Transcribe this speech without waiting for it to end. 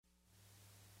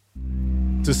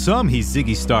To some, he's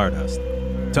Ziggy Stardust.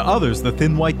 To others, the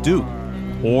Thin White Duke.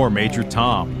 Or Major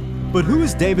Tom. But who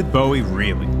is David Bowie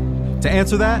really? To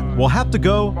answer that, we'll have to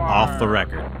go off the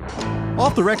record.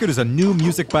 Off the Record is a new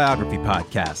music biography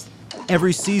podcast.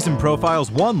 Every season profiles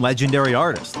one legendary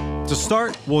artist. To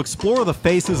start, we'll explore the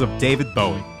faces of David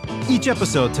Bowie. Each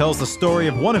episode tells the story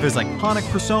of one of his iconic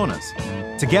personas.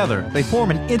 Together, they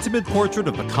form an intimate portrait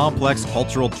of the complex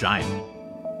cultural giant.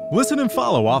 Listen and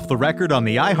follow Off the Record on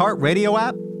the iHeartRadio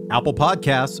app, Apple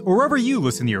Podcasts, or wherever you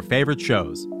listen to your favorite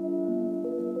shows.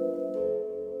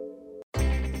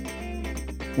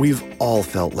 We've all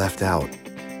felt left out.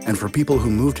 And for people who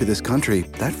move to this country,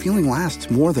 that feeling lasts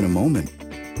more than a moment.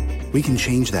 We can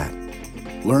change that.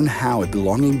 Learn how at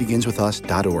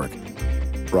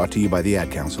belongingbeginswithus.org. Brought to you by the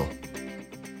Ad Council.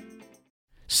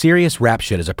 Serious Rap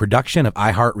Shit is a production of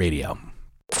iHeartRadio.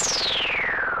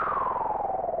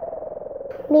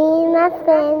 Me and my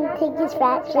friend take this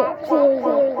rap shit serious.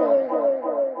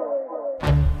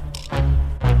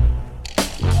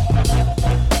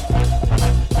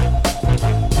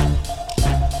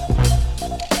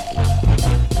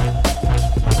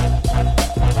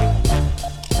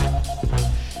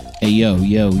 Hey, yo.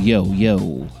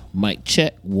 Mic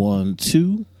check, 1,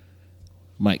 2.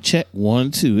 Mic check,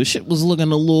 1, 2. This shit was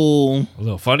looking a little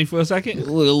funny for a second. A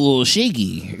little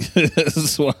shaky.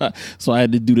 so I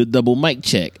had to do the double mic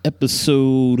check.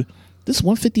 Episode, this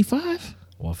 155?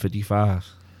 155.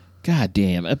 God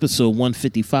damn. Episode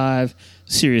 155,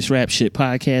 Serious Rap Shit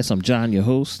Podcast. I'm John, your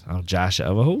host. I'm Josh, your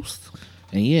other host.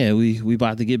 And yeah, we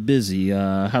about to get busy.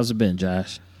 How's it been,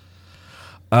 Josh?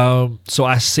 So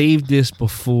I saved this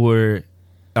before.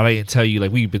 I didn't tell you,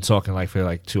 like, we've been talking like for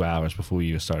like 2 hours before we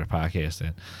even started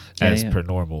podcasting, as per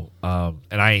normal. And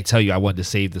I didn't tell you I wanted to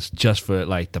save this just for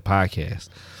like the podcast.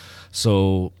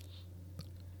 So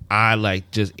I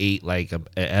like just ate like an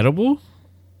edible,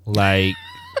 like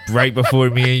right before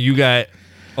me and you got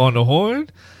on the horn.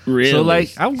 Really? So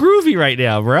like I'm groovy right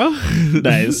now, bro.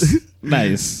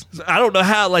 Nice. So I don't know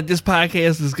how like this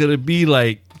podcast is gonna be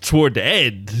like toward the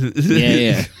end.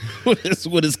 Yeah. What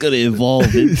it's gonna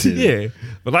evolve into. Yeah.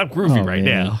 But I'm groovy right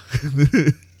now.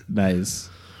 Nice.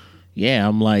 Yeah,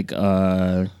 I'm like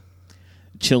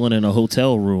chilling in a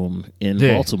hotel room in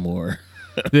Baltimore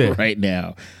right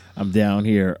now. I'm down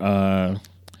here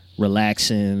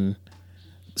relaxing,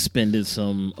 spending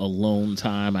some alone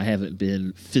time. I haven't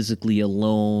been physically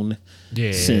alone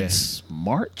since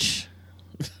March.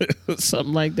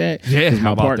 Something like that. Yeah, my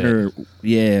how about partner, that?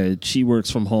 Yeah, she works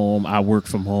from home. I work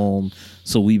from home.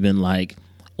 So we've been like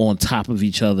on top of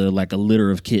each other like a litter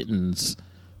of kittens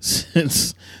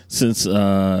since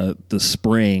the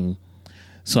spring.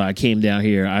 So I came down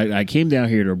here. I came down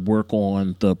here to work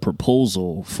on the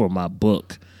proposal for my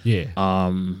book. Yeah.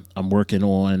 I'm working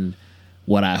on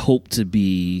what I hope to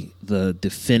be the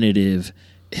definitive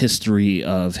history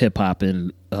of hip hop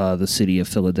in the city of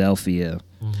Philadelphia.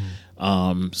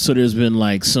 So there's been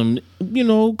like some,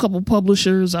 couple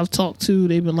publishers I've talked to.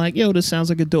 They've been like, yo, this sounds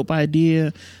like a dope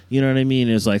idea. You know what I mean?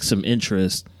 There's like some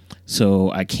interest.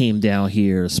 So I came down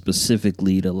here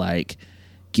specifically to like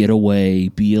get away,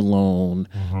 be alone,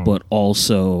 but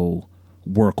also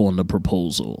work on the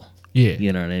proposal. Yeah.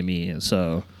 You know what I mean?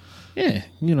 So, yeah,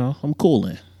 I'm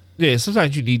cooling. Yeah,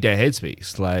 sometimes you need that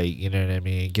headspace, like, you know what I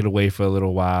mean? Get away for a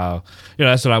little while.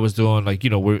 That's what I was doing. Like,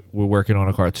 we're working on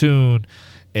a cartoon.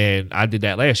 And I did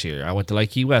that last year. I went to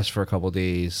like Key West for a couple of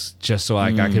days just so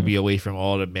like I could be away from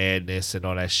all the madness and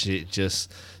all that shit.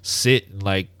 Just sit and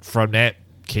like from that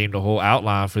came the whole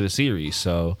outline for the series.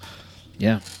 So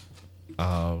yeah,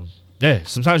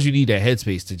 sometimes you need that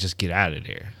headspace to just get out of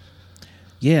there.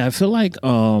 Yeah, I feel like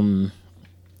alone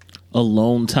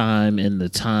time and the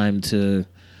time to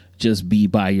just be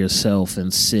by yourself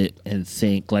and sit and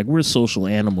think. Like, we're social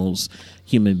animals,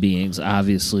 human beings,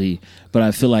 obviously, but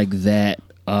I feel like that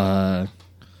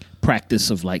practice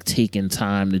of like taking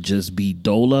time to just be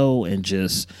dolo and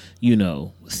just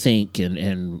think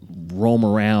and roam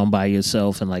around by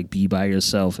yourself and like be by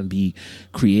yourself and be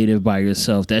creative by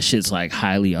yourself, that shit's like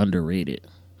highly underrated.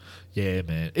 Yeah,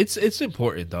 man, it's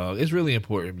important, dog. It's really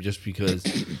important, just because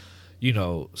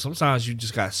sometimes you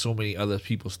just got so many other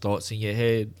people's thoughts in your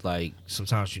head. Like,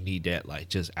 sometimes you need that, like,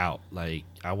 just out. Like,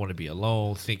 I want to be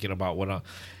alone, thinking about what I'm,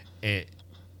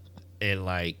 and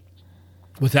like,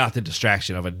 without the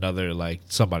distraction of another, like,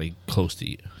 somebody close to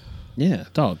you. Yeah,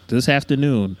 dog. This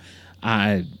afternoon,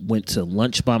 I went to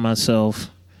lunch by myself.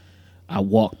 I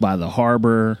walked by the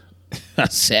harbor. I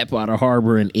sat by the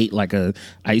harbor and ate like a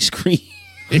ice cream.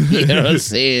 You know what I'm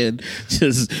saying?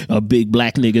 Just a big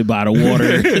black nigga by the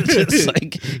water, just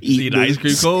like eating ice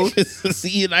cream cold,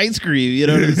 eating ice cream. You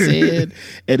know what I'm saying?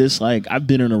 And it's like I've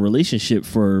been in a relationship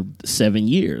for 7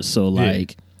 years, so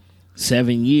like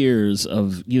 7 years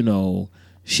of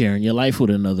sharing your life with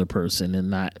another person and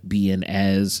not being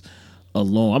as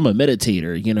alone. I'm a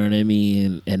meditator, you know what I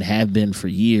mean, and have been for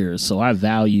years. So I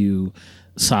value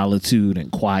solitude and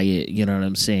quiet. You know what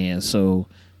I'm saying? So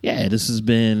yeah, this has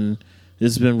been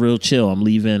real chill. I'm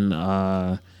leaving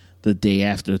the day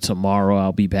after tomorrow.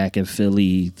 I'll be back in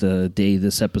Philly the day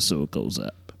this episode goes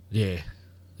up. Yeah.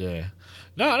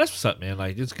 No, that's what's up, man.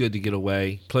 Like, it's good to get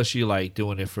away. Plus, you're like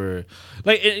doing it for,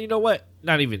 like, and you know what?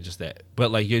 Not even just that,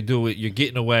 but like you're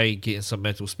getting away, getting some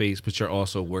mental space, but you're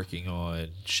also working on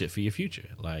shit for your future.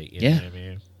 Like, you know what I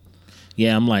mean?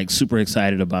 Yeah, I'm like super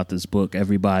excited about this book.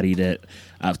 Everybody that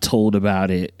I've told about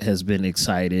it has been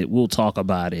excited. We'll talk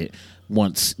about it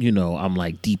once, I'm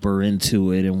like deeper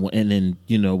into it, and then,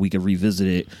 we can revisit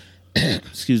it,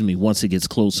 excuse me, once it gets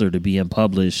closer to being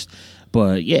published.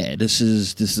 But yeah, this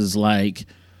is like,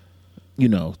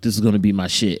 this is going to be my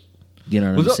shit. You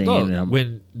know what I'm saying? Look,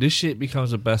 when this shit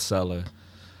becomes a bestseller,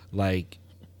 like,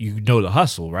 the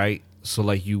hustle, right? So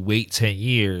like you wait 10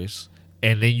 years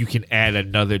and then you can add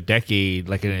another decade,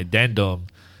 like an addendum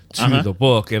to the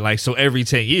book. And like, so every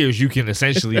 10 years you can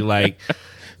essentially like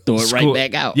throw it right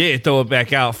back out. Yeah, throw it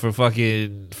back out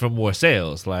for more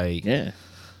sales. Like, yeah.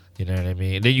 You know what I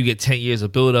mean? And then you get 10 years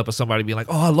of build up of somebody being like,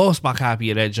 oh, I lost my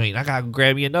copy of that joint. I got to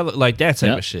grab me another, like that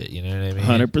type of shit. You know what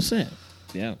I mean? 100%.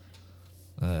 Yeah.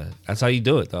 That's how you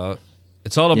do it, dog.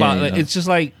 It's all about, it's just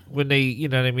like when they, you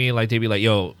know what I mean? Like they be like,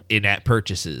 yo, in-app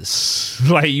purchases.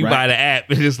 Like you buy the app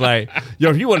and it's like,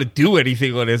 yo, if you want to do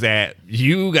anything on this app,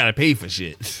 you got to pay for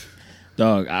shit.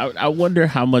 Dog, I wonder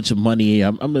how much money,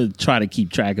 I'm going to try to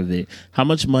keep track of it, how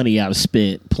much money I've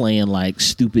spent playing like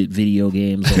stupid video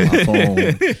games on my phone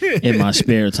in my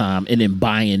spare time and then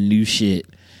buying new shit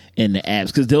in the apps.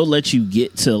 Because they'll let you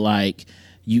get to like,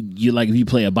 you like if you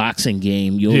play a boxing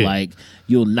game,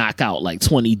 you'll knock out like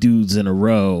 20 dudes in a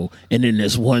row, and then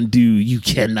there's one dude you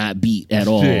cannot beat at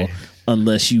all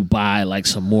unless you buy like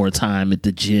some more time at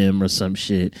the gym or some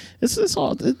shit.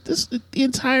 The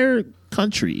entire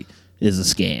country is a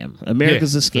scam.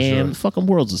 America's a scam. The fucking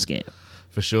world's a scam.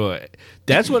 For sure.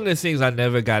 That's one of the things I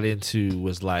never got into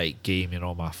was like gaming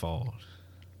on my phone.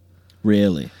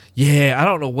 Really? Yeah, I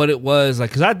don't know what it was. Like,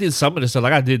 because I did some of the stuff.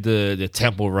 Like, I did the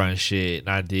Temple Run shit. And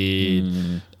I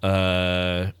did,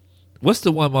 what's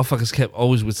the one motherfuckers kept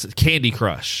always with? Candy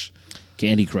Crush.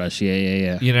 Candy Crush,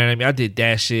 yeah. You know what I mean? I did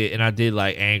that shit. And I did,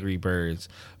 like, Angry Birds.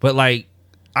 But, like,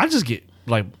 I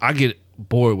get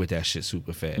bored with that shit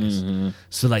super fast.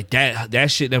 So, like, that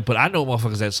shit. But I know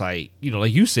motherfuckers that's, like,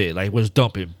 like you said, like, was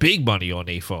dumping big money on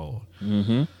their phone.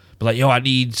 But like, yo, I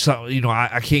need something,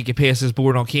 I can't get past this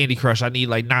board on Candy Crush. I need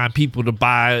like 9 people to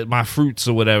buy my fruits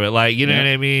or whatever. Like, you know what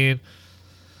I mean?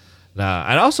 Nah.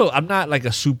 And also, I'm not like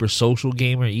a super social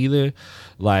gamer either.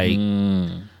 Like,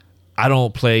 I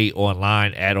don't play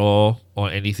online at all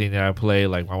on anything that I play.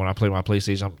 Like, when I play my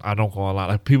PlayStation, I don't go online.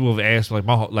 Like, people have asked,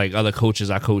 like, other coaches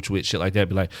I coach with, shit like that,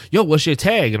 be like, yo, what's your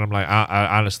tag? And I'm like,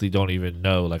 I honestly don't even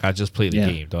know. Like, I just play the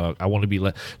game, dog. I want to be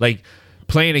like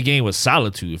playing a game was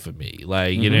solitude for me.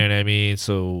 Like, you know what I mean?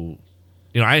 So,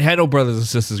 I had no brothers and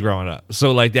sisters growing up.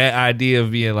 So, like, that idea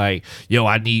of being like, yo,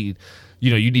 I need,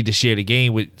 you need to share the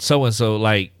game with so-and-so,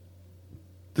 like,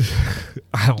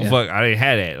 I didn't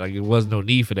have that. Like, it was no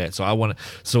need for that.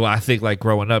 So I think, like,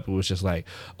 growing up, it was just like,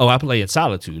 oh, I play in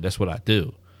solitude. That's what I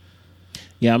do.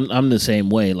 Yeah, I'm the same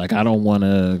way. Like, I don't want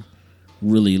to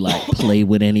really, like, play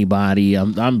with anybody.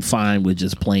 I'm fine with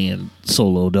just playing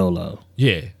solo dolo.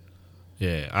 Yeah.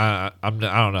 Yeah, I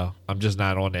don't know. I'm just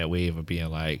not on that wave of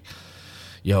being like,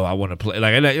 yo, I want to play.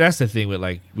 Like, that's the thing with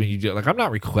like when you do, like, I'm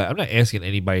not asking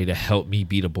anybody to help me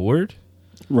beat a board.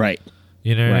 Right.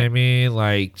 You know what I mean?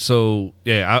 Like, so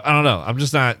yeah, I don't know. I'm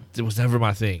just not. It was never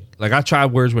my thing. Like, I tried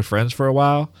Words with Friends for a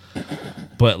while,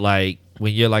 but like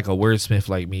when you're like a wordsmith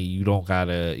like me, you don't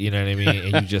gotta. You know what I mean?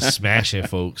 And you just smashing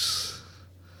folks.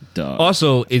 Duh.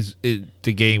 Also, the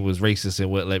game was racist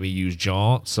and wouldn't let me use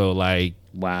jaunt. So like,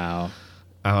 wow.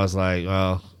 I was like,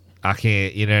 well, I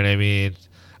can't, you know what I mean?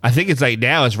 I think it's like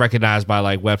now it's recognized by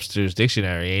like Webster's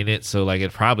Dictionary, ain't it? So like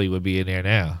it probably would be in there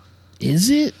now. Is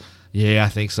it? Yeah, I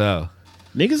think so.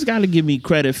 Niggas got to give me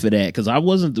credit for that because I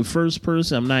wasn't the first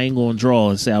person. I'm not even going to draw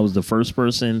and say I was the first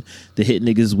person to hit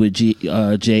niggas with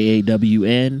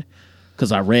JAWN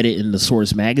because I read it in the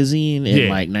Source magazine in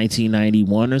like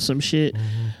 1991 or some shit.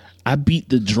 I beat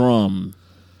the drum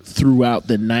throughout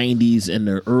the 90s and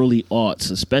the early aughts,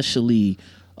 especially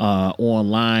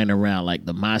online around like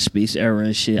the MySpace era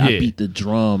and shit. I beat the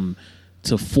drum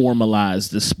to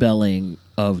formalize the spelling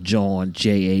of John,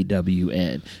 Jawn,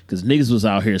 because niggas was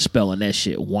out here spelling that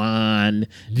shit Juan,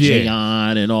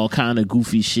 Jayon, and all kind of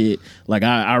goofy shit. Like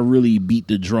I really beat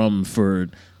the drum for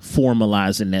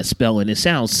formalizing that spelling. It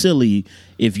sounds silly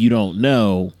if you don't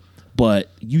know, but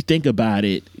you think about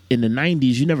it, in the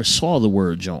 90s you never saw the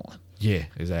word John. Yeah,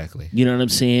 exactly. You know what I'm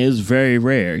saying? It was very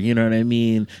rare. You know what I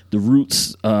mean? The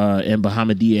Roots and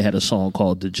Bahamadia had a song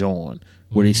called The John,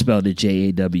 where they spelled it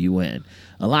Jawn.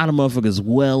 A lot of motherfuckers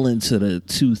well into the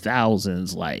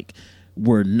 2000s like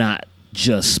were not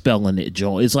just spelling it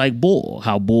John. It's like bull.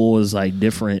 How bull is like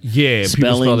different spellings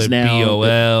people spell it now.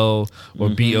 B-O-L or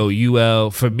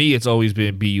B-O-U-L. For me, it's always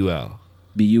been B-U-L.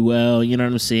 B-U-L, you know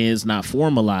what I'm saying? It's not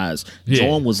formalized.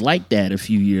 John was like that a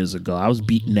few years ago. I was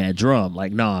beating that drum.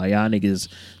 Like, nah, y'all niggas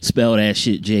spell that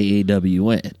shit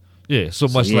Jawn. Yeah, so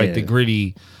much like the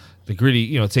gritty,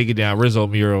 you know, taking down Rizzo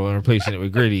mural and replacing it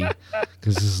with gritty,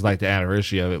 because this is like the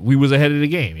anniversary of it. We was ahead of the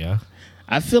game, yeah.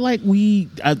 I feel like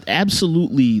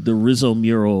absolutely the Rizzo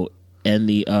mural and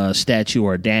the statue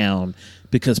are down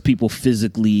because people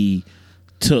physically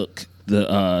took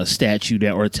the statue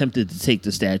down or attempted to take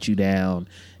the statue down,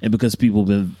 and because people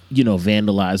been, you know,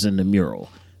 vandalizing the mural.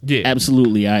 Yeah,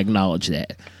 absolutely, I acknowledge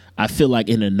that. I feel like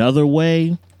in another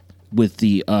way, with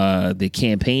the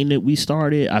campaign that we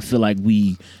started, I feel like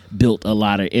we built a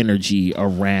lot of energy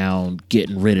around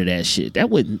getting rid of that shit. That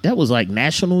was like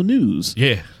national news.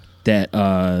 Yeah.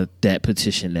 That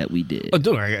petition that we did. Oh,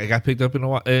 dude, I got picked up in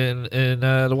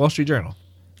the Wall Street Journal.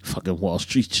 Fucking Wall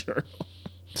Street Journal.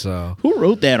 So who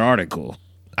wrote that article?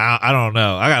 I don't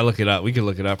know. I gotta look it up. We can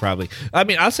look it up probably. I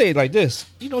mean, I'll say it like this.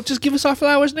 You know, just give us our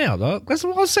flowers now, dog. That's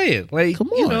what I'm saying. Like, come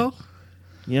on.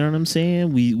 You know what I'm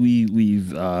saying? We've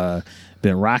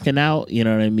been rocking out. You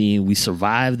know what I mean? We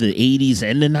survived the 80s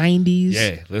and the 90s.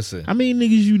 Yeah, listen. How many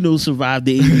niggas you know survived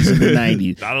the 80s and the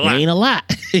 90s? Not a lot. It ain't a lot.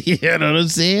 You know what I'm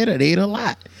saying? It ain't a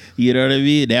lot. You know what I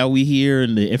mean? Now we here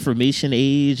in the information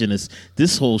age, and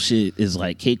this whole shit is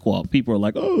like cakewalk. People are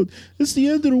like, "Oh, it's the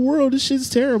end of the world. This shit's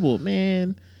terrible,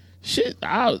 man." Shit,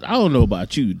 I don't know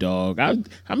about you, dog.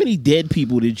 How many dead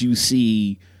people did you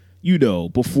see, you know,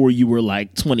 before you were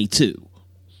like 22?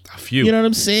 A few. You know what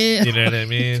I'm saying? You know what I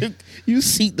mean? You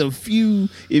see the few,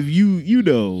 if you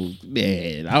know,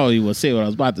 man, I don't even want to say what I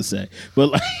was about to say, but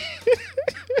like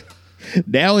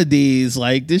nowadays,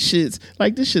 like this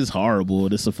shit's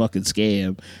horrible. It's a fucking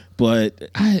scam. But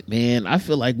I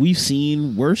feel like we've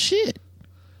seen worse shit.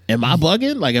 Am I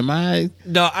bugging? Like, am I?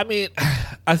 No, I mean,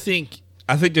 I think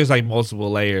there's like multiple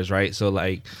layers, right? So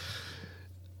like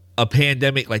a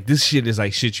pandemic, like this shit is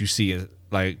like shit you see in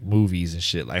like movies and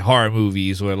shit, like horror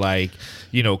movies where like,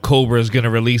 you know, Cobra's gonna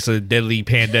release a deadly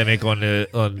pandemic on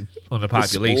the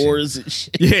population. The spores and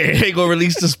shit. Yeah, they gonna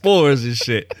release the spores and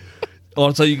shit.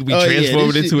 Also, you can be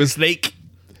transformed into a snake.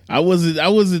 I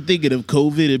wasn't thinking of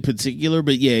COVID in particular,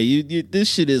 but yeah, this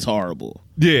shit is horrible.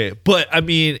 Yeah, but I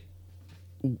mean,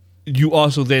 you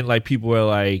also then like people are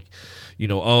like, you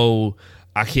know, oh,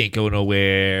 I can't go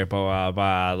nowhere, blah blah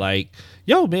blah. Like,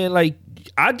 yo, man, like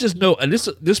I just know, and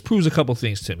this proves a couple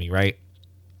things to me, right?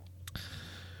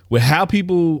 With how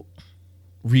people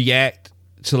react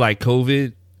to like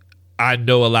COVID, I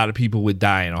know a lot of people would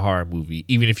die in a horror movie,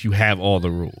 even if you have all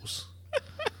the rules.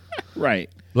 Right.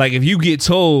 Like if you get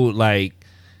told like,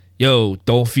 yo,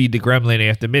 don't feed the gremlin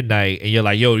after midnight, and you're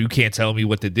like, yo, you can't tell me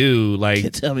what to do. Like,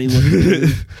 can't tell me what to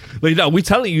do. Like, no, we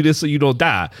telling you this so you don't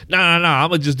die. No, I'm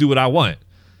gonna just do what I want.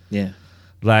 Yeah.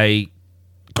 Like,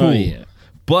 cool. Oh, yeah.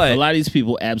 But a lot of these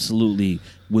people absolutely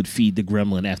would feed the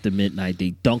gremlin after midnight.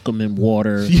 They dunk them in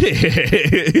water. Yeah.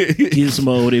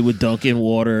 Gizmo, they would dunk in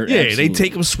water. Yeah, absolutely. they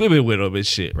take them swimming with them and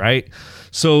shit, right?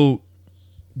 So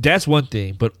that's one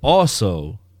thing. But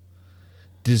also,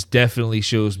 this definitely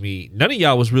shows me none of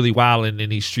y'all was really wilding in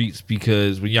these streets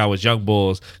because when y'all was young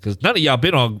bulls, because none of y'all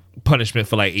been on punishment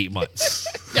for like 8 months.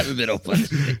 Never been on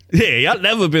punishment. Yeah, y'all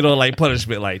never been on like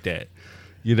punishment like that.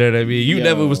 You know what I mean? You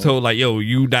never was told like, yo,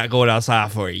 you not going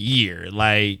outside for a year.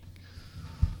 Like,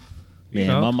 man,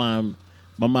 know?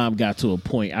 my mom got to a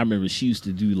point. I remember she used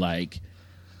to do like,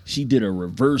 she did a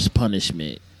reverse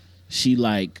punishment. She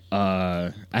like,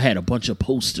 I had a bunch of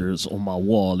posters on my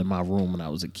wall in my room when I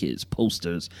was a kid.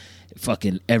 Posters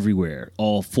fucking everywhere,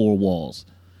 all 4 walls.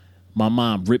 My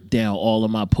mom ripped down all of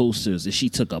my posters and she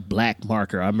took a black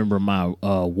marker. I remember my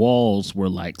walls were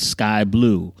like sky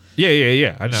blue.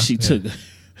 Yeah. I know.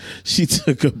 She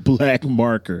took a black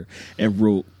marker and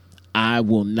wrote, "I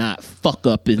will not fuck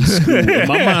up in school."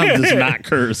 My mom does not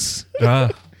curse. I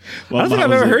don't think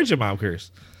I've ever heard your mom curse.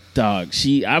 Dog,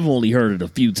 I've only heard it a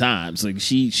few times. Like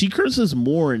she curses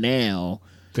more now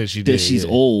that she's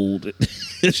old.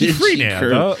 She's free now,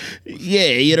 dog.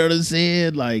 Yeah, you know what I'm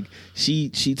saying? Like she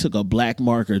took a black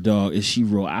marker, dog, and she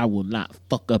wrote, "I will not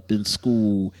fuck up in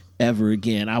school ever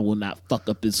again. I will not fuck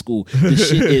up in school." The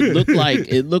shit,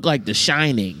 it looked like The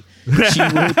Shining. She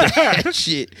wrote that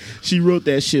shit. She wrote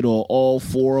that shit on all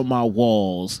 4 of my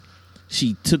walls.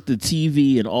 She took the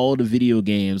TV and all the video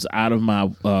games out of my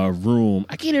room.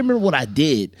 I can't remember what I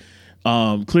did.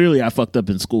 Clearly, I fucked up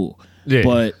in school. Yeah.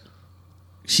 But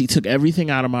she took everything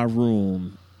out of my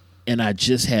room, and I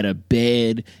just had a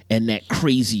bed and that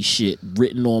crazy shit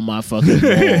written on my fucking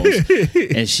walls.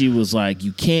 And she was like,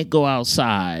 "You can't go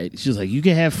outside." She was like, "You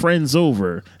can have friends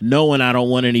over," knowing I don't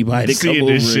want anybody to come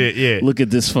over and look at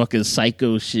this fucking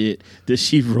psycho shit that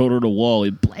she wrote on the wall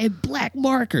in black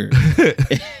marker.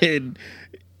 and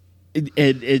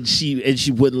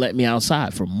she wouldn't let me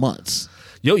outside for months.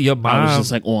 Yo, your mom, I was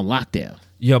just like on lockdown.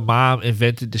 Your mom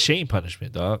invented the shame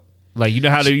punishment, dog. Like, you know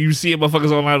how you see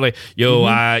motherfuckers online like, yo,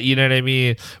 you know what I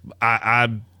mean? I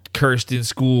cursed in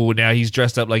school. Now he's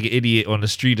dressed up like an idiot on the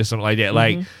street or something like that.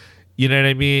 Like, you know what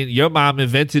I mean? Your mom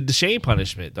invented the shame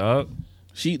punishment, dog.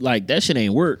 She, like, that shit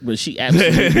ain't work, but she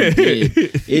absolutely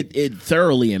did. It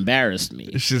thoroughly embarrassed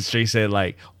me. She straight said,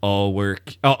 like,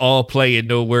 all play and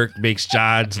no work makes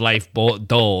John's life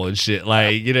dull and shit.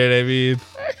 Like, you know what I mean?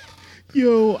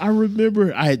 Yo, I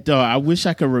remember, I wish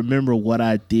I could remember what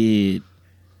I did.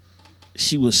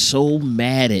 She was so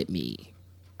mad at me.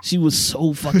 She was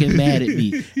so fucking mad at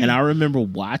me. And I remember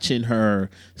watching her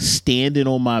standing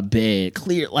on my bed,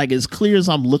 as clear as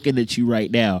I'm looking at you right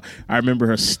now. I remember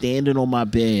her standing on my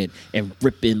bed and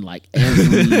ripping like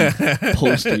every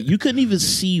poster. You couldn't even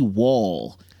see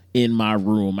wall in my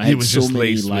room. I had so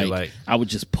many I would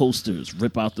just posters,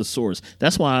 rip out the source.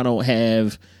 That's why I don't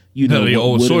have, the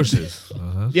old sources.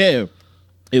 Yeah.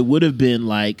 It would have been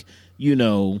like,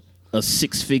 a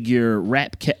 6-figure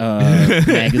rap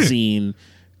magazine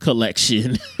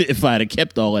collection if I'd have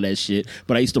kept all of that shit.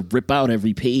 But I used to rip out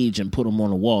every page and put them on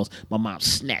the walls. My mom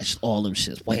snatched all them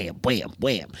shits, wham, wham,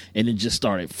 wham, and then just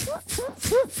started.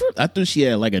 I thought she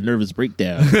had like a nervous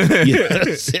breakdown.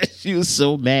 She was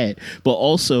so mad. But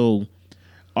also,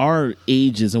 our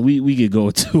ages, and we could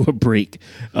go to a break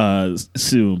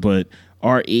soon, but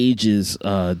our ages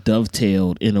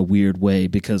dovetailed in a weird way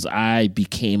because I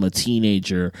became a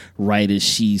teenager right as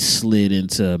she slid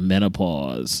into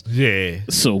menopause. Yeah.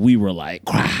 So we were like,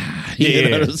 you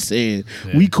know what I'm saying?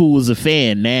 Yeah. We cool as a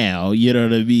fan now, you know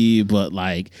what I mean? But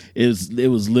like, it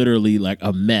was literally like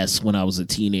a mess when I was a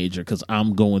teenager because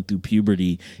I'm going through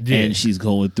puberty and she's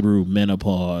going through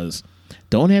menopause.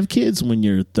 Don't have kids when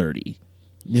you're 30.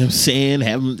 You know what I'm saying?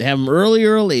 Have them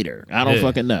earlier or later. I don't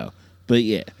fucking know. But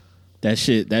yeah. That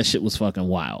shit was fucking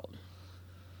wild.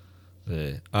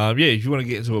 Yeah. If you want to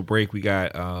get into a break, we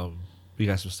got some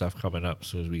stuff coming up as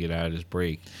soon as we get out of this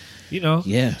break.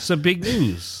 Some big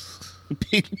news.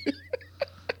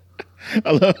 I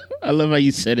love how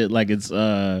you said it like it's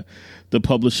the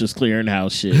Publishers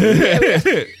Clearinghouse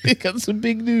shit. We got some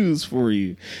big news for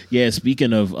you. Yeah,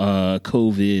 speaking of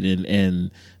COVID and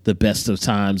the best of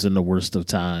times and the worst of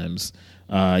times.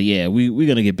 We're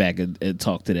gonna get back and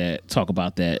talk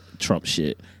about that Trump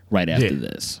shit right after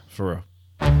this. For real.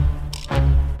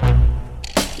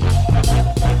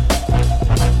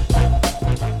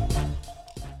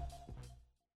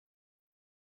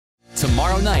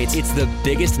 Tomorrow night, it's the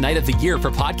biggest night of the year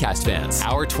for podcast fans.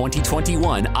 Our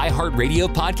 2021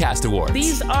 iHeartRadio Podcast Awards.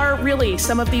 These are really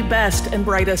some of the best and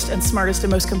brightest and smartest and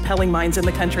most compelling minds in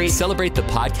the country. Celebrate the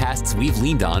podcasts we've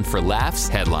leaned on for laughs,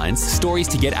 headlines, stories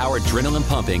to get our adrenaline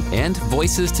pumping, and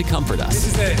voices to comfort us.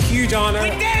 This is a huge honor.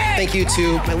 We did it! Thank you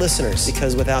to my listeners,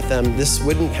 because without them, this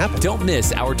wouldn't happen. Don't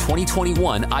miss our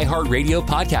 2021 iHeartRadio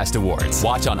Podcast Awards.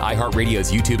 Watch on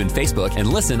iHeartRadio's YouTube and Facebook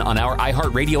and listen on our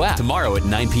iHeartRadio app tomorrow at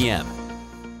 9 p.m.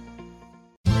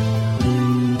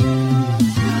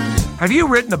 Have you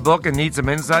written a book and need some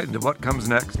insight into what comes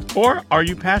next? Or are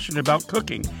you passionate about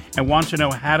cooking and want to know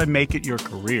how to make it your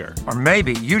career? Or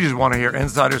maybe you just want to hear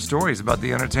insider stories about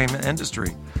the entertainment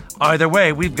industry. Either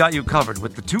way, we've got you covered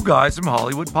with the Two Guys from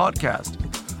Hollywood podcast.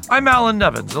 I'm Alan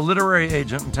Nevins, a literary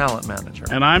agent and talent manager.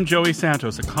 And I'm Joey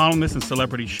Santos, a columnist and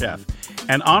celebrity chef.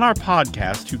 And on our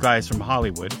podcast, Two Guys from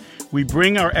Hollywood, we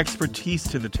bring our expertise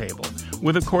to the table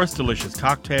with, of course, delicious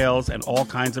cocktails and all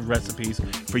kinds of recipes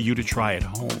for you to try at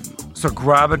home. So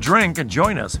grab a drink and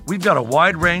join us. We've got a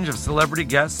wide range of celebrity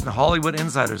guests and Hollywood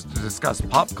insiders to discuss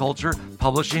pop culture,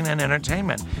 publishing, and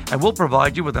entertainment. And we'll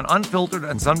provide you with an unfiltered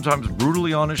and sometimes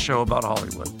brutally honest show about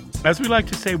Hollywood. As we like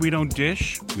to say, we don't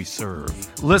dish, we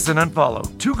serve. Listen and follow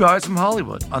Two Guys from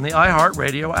Hollywood on the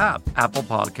iHeartRadio app, Apple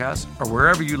Podcasts, or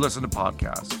wherever you listen to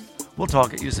podcasts. We'll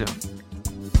talk at you soon.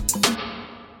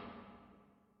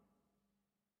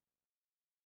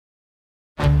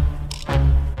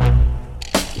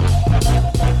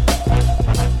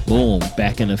 Boom,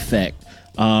 back in effect.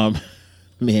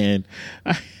 Man,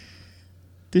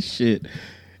 this shit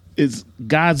is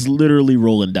God's literally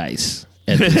rolling dice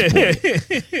at this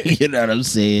point. You know what I'm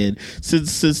saying?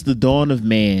 Since the dawn of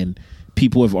man,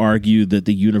 people have argued that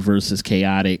the universe is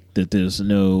chaotic, that there's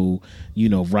no,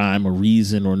 rhyme or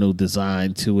reason or no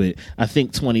design to it. I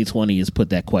think 2020 has put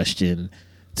that question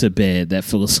to bed, that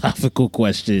philosophical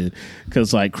question,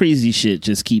 because like crazy shit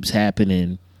just keeps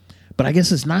happening. But I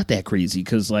guess it's not that crazy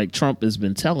because like Trump has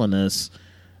been telling us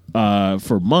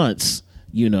for months,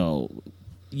 you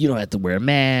don't have to wear a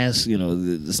mask,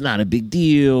 it's not a big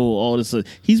deal, all this.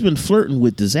 He's been flirting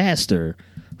with disaster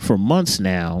for months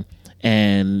now.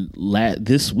 And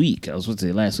this week,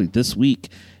 this week,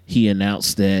 he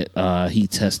announced that he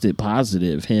tested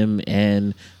positive. Him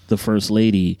and the First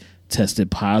Lady tested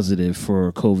positive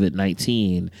for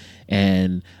COVID-19.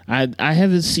 And I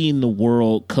haven't seen the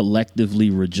world collectively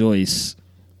rejoice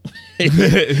in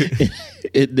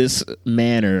this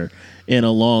manner in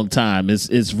a long time.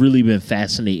 It's really been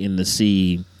fascinating to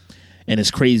see, and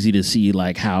it's crazy to see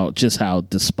like how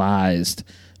despised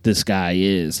this guy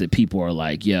is, that people are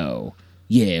like, yo,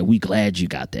 yeah, we glad you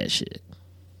got that shit.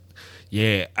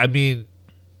 Yeah, I mean,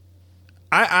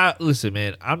 I listen,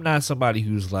 man, I'm not somebody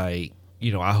who's like,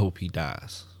 I hope he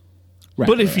dies. Right,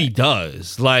 but if he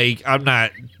does, like, I'm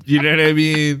not, you know what I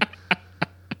mean?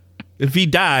 If he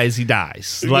dies, he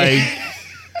dies. Like,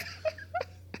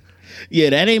 yeah,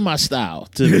 that ain't my style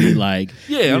to be like,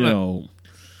 yeah,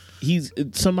 he's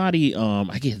somebody,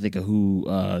 I can't think of who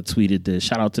tweeted this.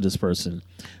 Shout out to this person.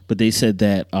 But they said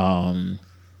that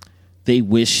they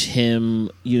wish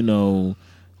him,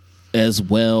 as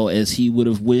well as he would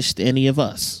have wished any of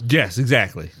us. Yes,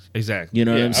 exactly. You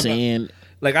know what I'm saying?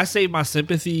 Like, I save my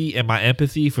sympathy and my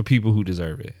empathy for people who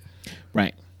deserve it.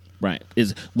 Right.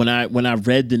 Is when I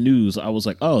read the news, I was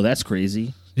like, oh, that's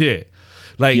crazy. Yeah.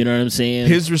 Like, you know what I'm saying?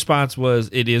 His response was,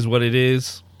 it is what it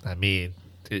is. I mean,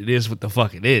 it is what the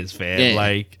fuck it is, fam. Yeah.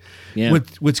 Like, yeah.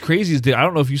 What's crazy is that I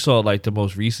don't know if you saw like the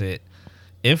most recent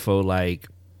info, like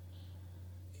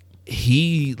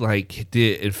he like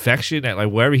the infection at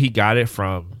like wherever he got it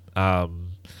from,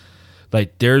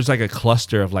 like there's like a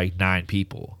cluster of like 9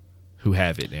 people who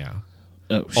have it now.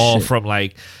 Oh, all shit. from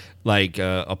like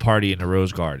a party in the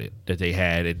Rose Garden that they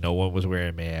had and no one was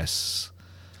wearing masks.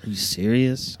 Are you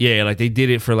serious? Yeah, like they did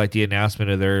it for like the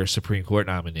announcement of their Supreme Court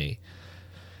nominee.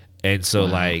 And so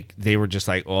like they were just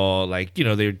like all like,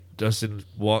 they're just having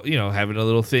a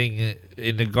little thing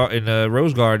in the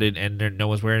Rose Garden and no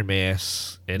one's wearing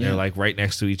masks and they're like right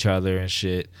next to each other and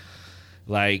shit.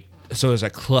 Like, so there's a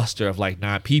cluster of like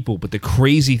 9 people. But the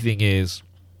crazy thing is,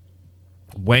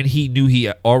 when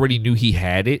he already knew he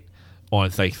had it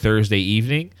on like Thursday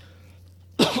evening,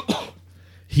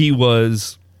 he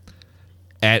was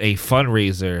at a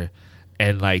fundraiser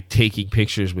and like taking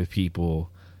pictures with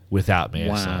people without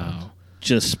masks on.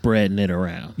 Just spreading it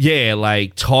around. Yeah,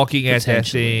 like talking at that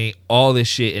thing, all this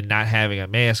shit, and not having a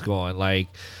mask on. Like,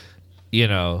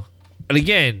 and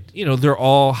again, they're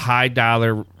all high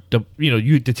dollar.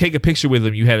 You to take a picture with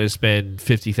them, you had to spend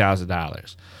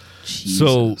 $50,000.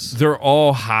 So they're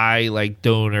all high like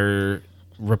donor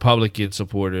Republican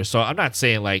supporters. So I'm not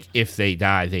saying like if they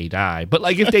die, they die, but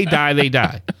like if they die, they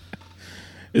die.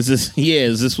 Is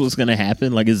this what's gonna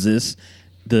happen? Like, is this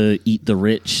the eat the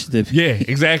rich? Yeah,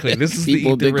 exactly. This is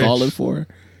people the eat the rich. Call it for.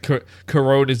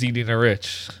 Corona's eating the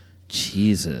rich.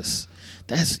 Jesus,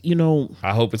 that's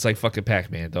I hope it's like fucking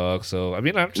Pac-Man, dog. So I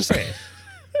mean, I'm just saying.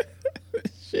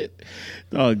 Shit,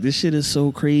 dog. This shit is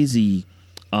so crazy.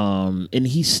 And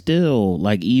he's still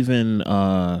like even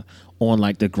on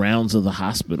like the grounds of the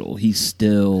hospital, he's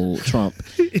still Trump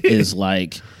is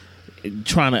like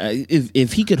trying to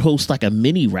if he could host like a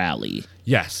mini rally.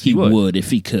 Yes, he would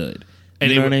if he could. And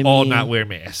they would all not wear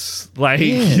masks. Like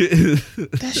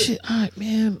that shit,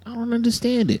 man, I don't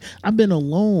understand it. I've been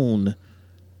alone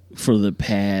for the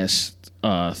past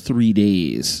 3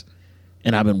 days,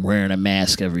 and I've been wearing a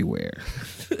mask everywhere.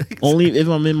 Exactly. Only if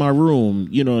I'm in my room,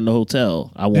 in the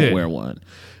hotel, I won't wear one.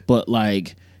 But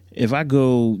like, if I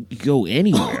go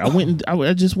anywhere,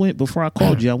 I just went before I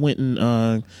called you. I went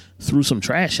and threw some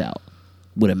trash out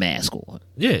with a mask on.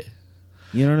 Yeah,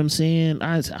 you know what I'm saying?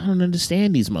 I don't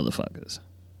understand these motherfuckers.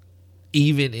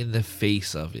 Even in the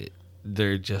face of it,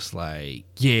 they're just like,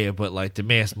 yeah, but like the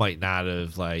mask might not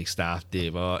have like stopped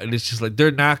it, and it's just like they're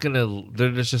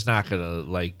just not gonna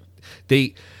like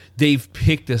they've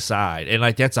picked a side, and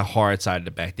like that's a hard side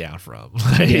to back down from.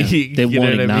 Like, they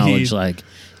won't acknowledge like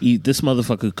this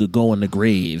motherfucker could go in the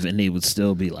grave, and they would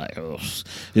still be like, oh,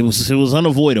 it was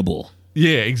unavoidable.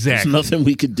 Yeah, exactly. There's nothing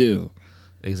we could do.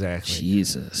 Exactly.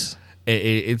 Jesus,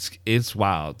 it's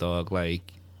wild, dog. Like,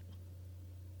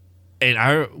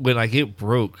 and when like it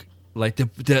broke. Like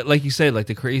the like you said, like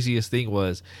the craziest thing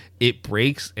was it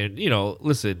breaks, and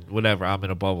listen, whatever. I'm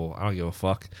in a bubble. I don't give a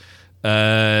fuck.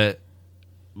 My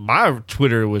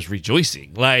Twitter was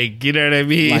rejoicing, like, you know what I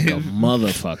mean, like a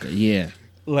motherfucker. Yeah,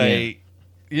 like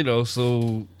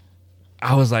So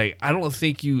I was like, I don't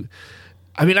think you.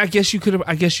 I mean, I guess you could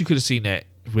have seen that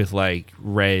with like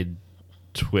red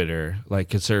Twitter, like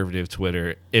conservative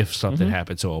Twitter, if something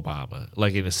happened to Obama,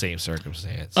 like in the same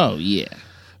circumstance. Oh yeah.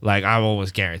 Like, I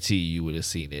almost guarantee you would have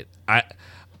seen it. I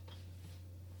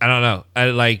don't know.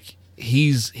 He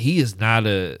is not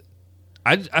a.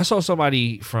 I saw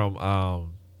somebody from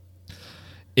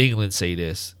England say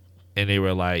this, and they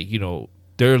were like,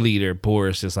 their leader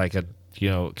Boris is like a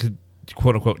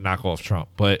quote unquote knockoff Trump,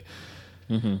 but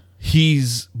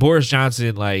he's Boris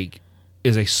Johnson like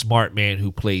is a smart man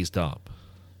who plays dumb.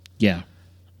 Yeah.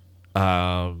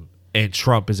 And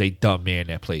Trump is a dumb man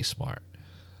that plays smart.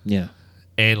 Yeah.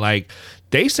 And like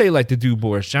they say, like the dude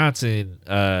Boris Johnson,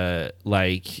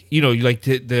 like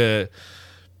the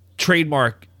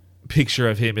trademark picture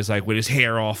of him is like with his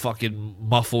hair all fucking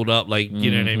muffled up, like you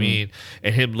know what I mean,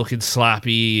 and him looking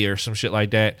sloppy or some shit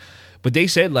like that. But they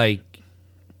said like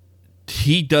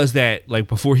he does that like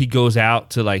before he goes out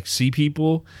to like see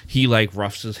people, he like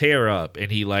roughs his hair up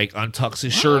and he like untucks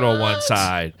his shirt on one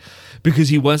side. Because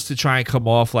he wants to try and come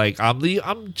off like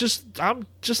I'm just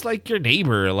like your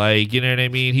neighbor, like you know what I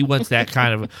mean. He wants that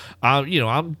kind of, I'm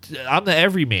the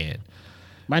everyman.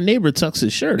 My neighbor tucks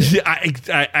his shirt.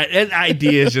 That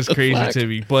idea is just crazy to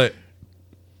me, but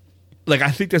like I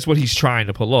think that's what he's trying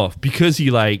to pull off because he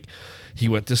went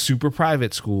to super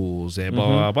private schools and blah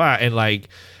blah blah, and like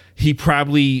he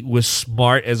probably was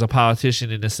smart as a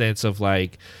politician in the sense of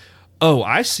like, oh,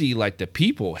 I see like the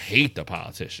people hate the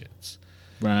politicians.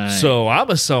 Right. So I'm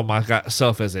gonna sell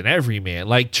myself as an everyman.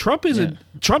 Like Trump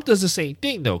Trump does the same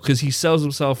thing though, because he sells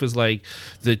himself as like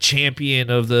the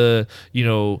champion of the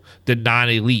the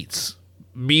non-elites.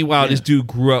 Meanwhile, this dude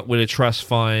grew up with a trust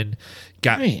fund,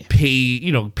 got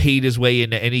paid his way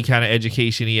into any kind of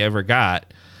education he ever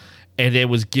got, and then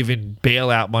was given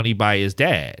bailout money by his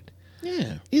dad.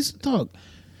 Yeah, it's dog.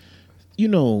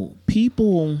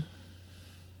 People.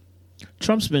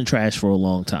 Trump's been trash for a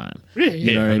long time.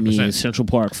 You know what 100%. I mean? Central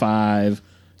Park 5,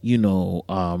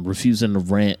 refusing to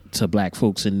rent to black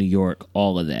folks in New York,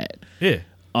 all of that. Yeah.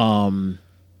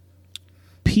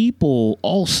 People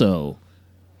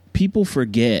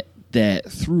forget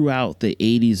that throughout the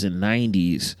 80s and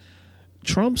 90s,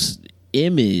 Trump's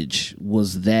image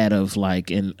was that of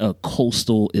like a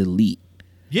coastal elite.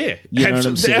 Yeah, you know what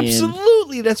I'm saying?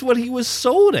 Absolutely. That's what he was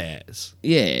sold as.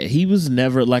 Yeah, he was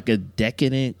never like a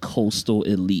decadent coastal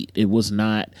elite. It was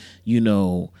not,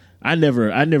 I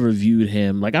never viewed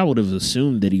him like I would have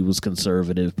assumed that he was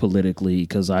conservative politically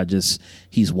because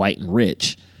he's white and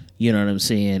rich. You know what I'm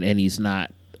saying? And he's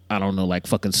not, I don't know, like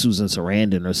fucking Susan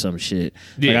Sarandon or some shit.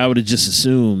 Yeah. Like I would have just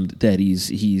assumed that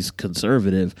he's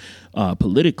conservative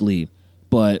politically,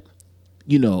 but.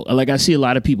 Like I see a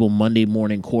lot of people Monday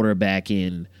morning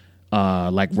quarterbacking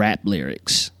like rap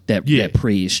lyrics that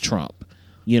praise Trump.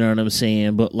 You know what I'm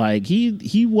saying? But like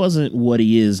he wasn't what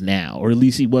he is now, or at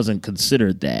least he wasn't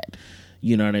considered that.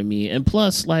 You know what I mean? And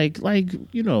plus, like I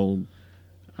don't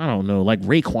know, like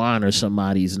Raekwon or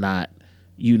somebody's not,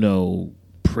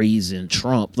 praising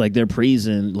Trump. Like they're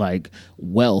praising like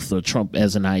wealth or Trump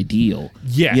as an ideal.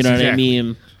 Yes, you know exactly. what I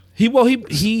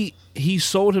mean? He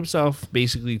sold himself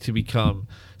basically to become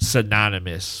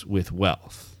synonymous with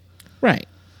wealth. Right.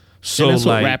 So and that's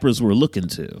what rappers were looking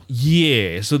to.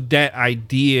 Yeah. So that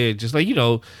idea, just like,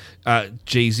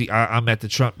 Jay-Z, I'm at the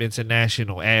Trump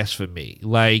International, ask for me.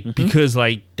 Like, because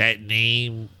like that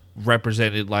name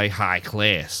represented like high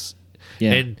class.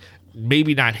 Yeah. And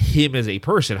maybe not him as a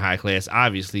person high class,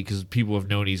 obviously, because people have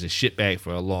known he's a shitbag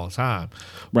for a long time.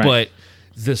 Right. But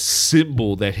the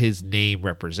symbol that his name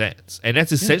represents. And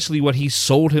that's essentially what he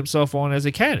sold himself on as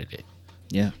a candidate.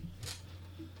 Yeah.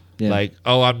 Like,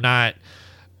 oh, I'm not,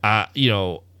 I'm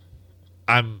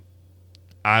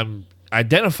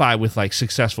identified with like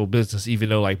successful business, even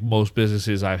though like most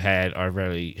businesses I've had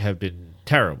have been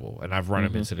terrible and I've run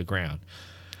them into the ground.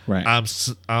 Right.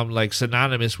 I'm like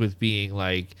synonymous with being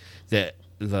like the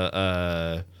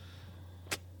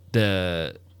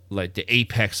the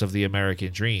apex of the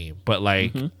American dream. But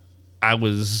like I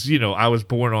was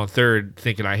born on third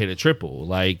thinking I hit a triple.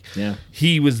 Like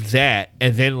he was that,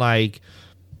 and then like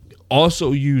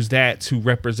also use that to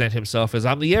represent himself as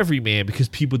I'm the everyman because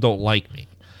people don't like me.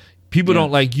 People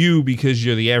don't like you because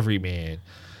you're the everyman.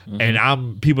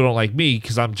 And people don't like me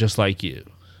because I'm just like you.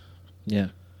 Yeah.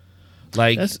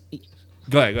 Like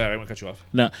Go ahead. I'm gonna cut you off.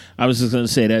 No, I was just gonna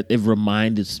say that it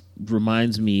reminds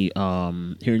me.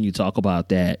 Hearing you talk about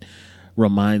that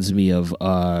reminds me of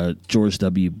George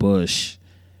W. Bush,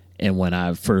 and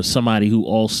when for somebody who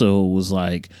also was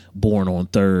like born on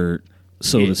third,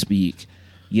 so to speak,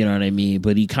 you know what I mean.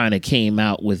 But he kind of came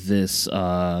out with this,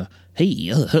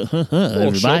 hey,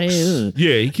 everybody,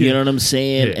 you know what I'm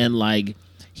saying, and like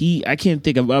I can't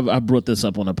think of. I brought this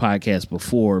up on a podcast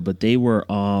before, but they were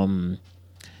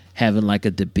having like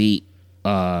a debate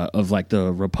of like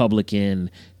the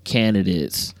Republican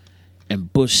candidates,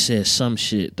 and Bush said some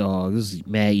shit, dog. This is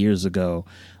mad years ago.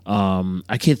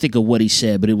 I can't think of what he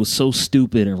said, but it was so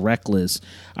stupid and reckless.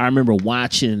 I remember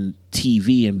watching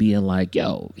TV and being like,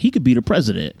 yo, he could be the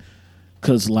president.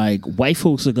 Because like white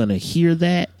folks are going to hear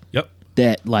that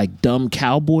like dumb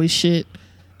cowboy shit,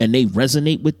 and they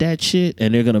resonate with that shit,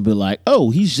 and they're going to be like,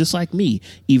 oh, he's just like me,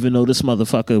 even though this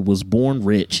motherfucker was born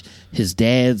rich. His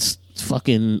dad's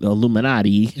fucking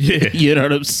Illuminati. Yeah. You know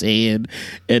what I'm saying?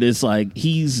 And it's like,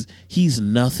 he's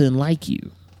nothing like you.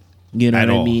 You know what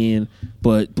I mean?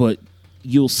 But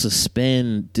you'll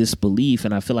suspend disbelief,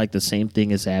 and I feel like the same thing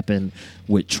has happened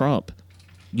with Trump.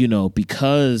 You know,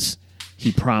 because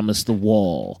he promised the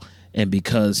wall, and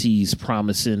because he's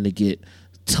promising to get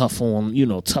tough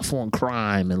on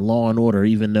crime and law and order,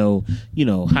 even though, you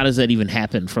know, how does that even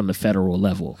happen from the federal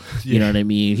level? You know what I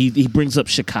mean? He brings up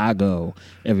Chicago.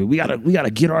 We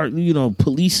gotta get our, you know,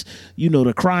 police, you know,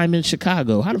 the crime in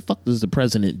Chicago. How the fuck does the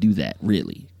president do that,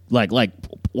 really? Like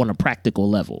on a practical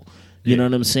level. You know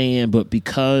what I'm saying? But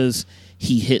because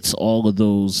he hits all of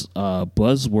those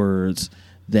buzzwords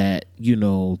that, you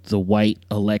know, the white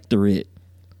electorate,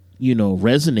 you know,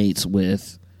 resonates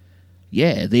with,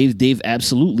 they've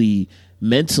absolutely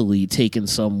mentally taken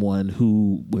someone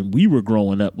who, when we were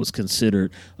growing up, was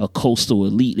considered a coastal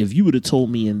elite. If you would have told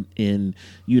me in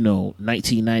you know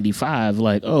 1995,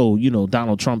 like, oh, you know,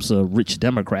 Donald Trump's a rich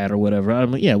Democrat or whatever,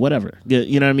 I'm like, yeah, whatever.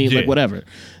 You know what I mean? Like, whatever.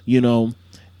 You know,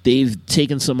 they've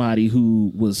taken somebody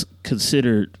who was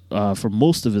considered for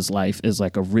most of his life as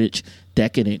like a rich,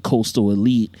 decadent coastal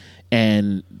elite,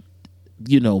 and,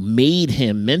 you know, made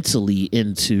him mentally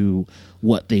into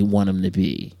what they want him to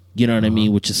be. You know what I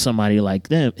mean? Which is somebody like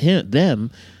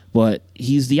them, but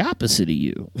he's the opposite of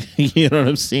you. You know what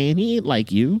I'm saying? He ain't like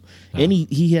you, and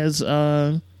he has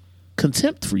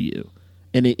contempt for you,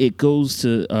 and it goes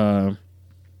to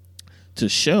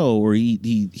show, or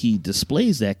he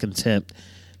displays that contempt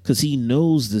because he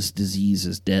knows this disease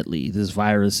is deadly, this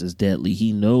virus is deadly.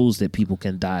 He knows that people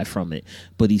can die from it,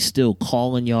 but he's still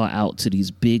calling y'all out to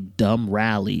these big dumb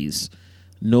rallies.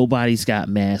 Nobody's got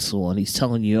masks on. He's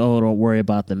telling you, oh, don't worry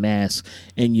about the mask,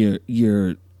 and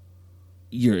you're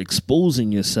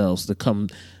exposing yourselves to come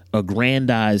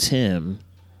aggrandize him,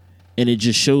 and it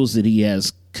just shows that he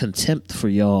has contempt for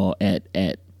y'all at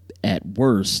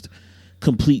worst,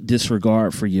 complete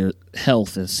disregard for your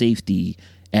health and safety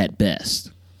at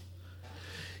best.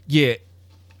 Yeah,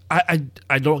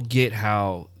 I don't get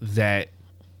how that,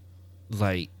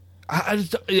 like, I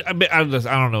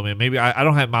don't know, man. Maybe I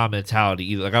don't have my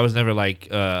mentality either. Like, I was never like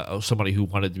somebody who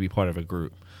wanted to be part of a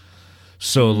group.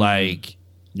 So like,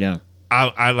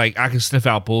 I can sniff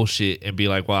out bullshit and be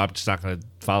like, well, I'm just not gonna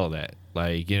follow that.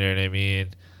 Like, you know what I mean?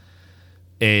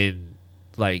 And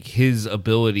like, his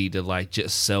ability to like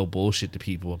just sell bullshit to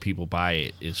people and people buy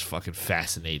it is fucking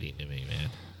fascinating to me, man.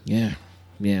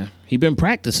 Yeah. He been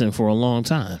practicing for a long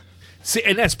time. See,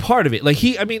 and that's part of it. Like,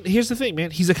 here's the thing, man.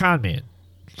 He's a con man.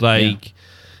 Like,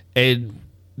 and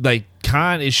like,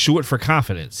 con is short for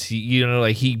confidence. He, you know,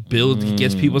 like, he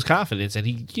gets people's confidence, and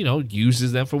he, you know,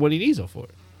 uses them for what he needs them for.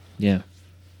 Yeah.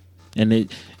 And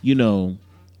it, you know,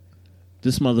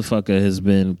 this motherfucker has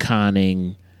been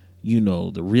conning, you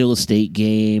know, the real estate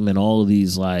game and all of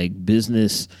these like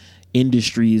business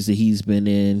industries that he's been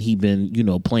in. He been, you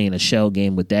know, playing a shell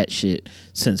game with that shit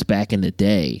since back in the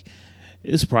day.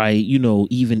 It's probably, you know,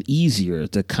 even easier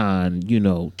to con, you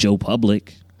know, Joe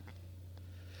Public.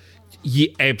 Yeah,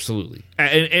 absolutely.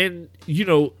 And you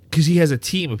know, because he has a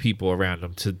team of people around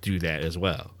him to do that as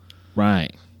well.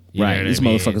 Right. Right. These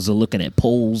motherfuckers are looking at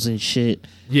polls and shit.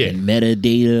 Yeah. And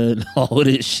metadata and all of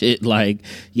this shit. Like,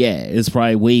 yeah, it's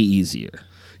probably way easier.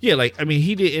 Yeah, like, I mean,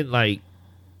 he didn't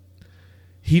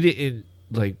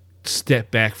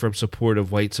stepped back from support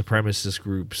of white supremacist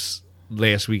groups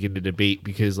last week in the debate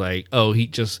because it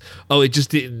just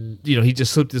didn't, he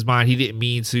just slipped his mind. He didn't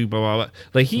mean to, blah, blah, blah.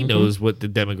 Like, he knows what the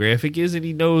demographic is, and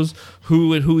he knows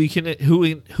who he can and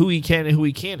who he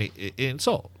can't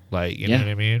insult. Like, you know what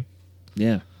I mean?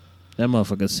 Yeah. That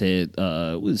motherfucker said,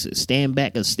 what is it? Stand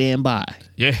back and stand by.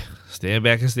 Yeah. Stand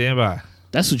back and stand by.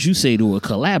 That's what you say to a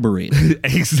collaborator.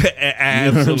 Exactly.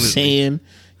 You know what I'm saying?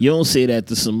 You don't say that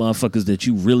to some motherfuckers that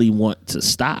you really want to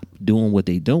stop doing what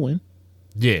they doing.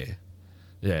 Yeah.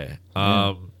 Yeah.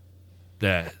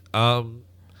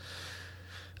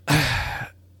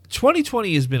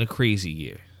 2020 has been a crazy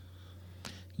year.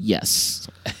 Yes.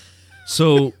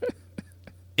 So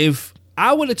if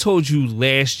I would have told you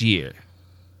last year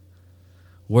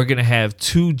we're going to have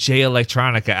 2 Jay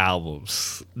Electronica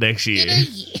albums next year.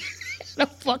 A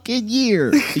fucking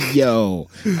year. Yo,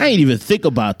 I ain't even think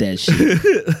about that shit.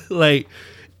 Like,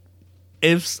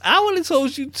 if I would have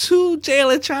told you 2 Jay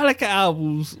Electronica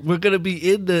albums were gonna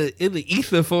be in the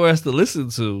ether for us to listen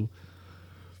to,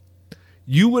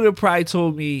 you would have probably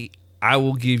told me I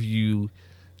will give you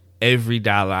every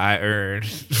dollar I earn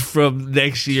from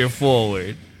next year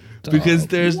forward. Because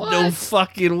there's no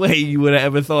fucking way you would have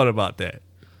ever thought about that.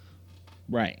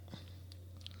 Right.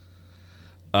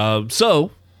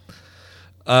 So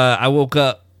I woke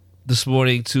up this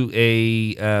morning to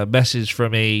a message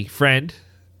from a friend,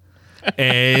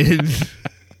 and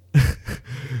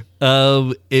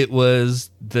it was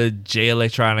the Jay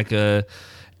Electronica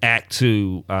Act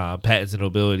 2, Patents and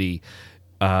Nobility,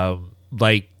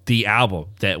 like the album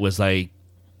that was like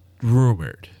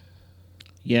rumored.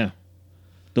 Yeah.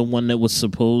 The one that was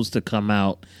supposed to come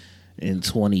out in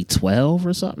 2012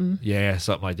 or something? Yeah,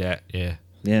 something like that. Yeah.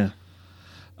 Yeah.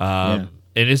 And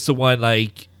it's the one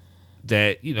like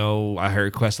that, I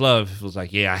heard Questlove was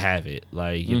like, yeah, I have it.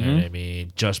 Like, you know what I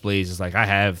mean? Just Blaze is like, I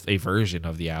have a version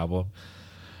of the album.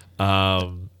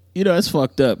 It's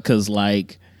fucked up because,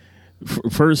 like,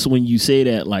 first when you say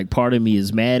that, like, part of me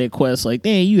is mad at Quest. Like,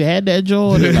 dang, you had that,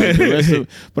 Joel? And, like, the rest of,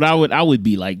 but I would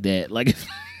be like that. Like,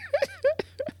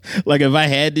 like if I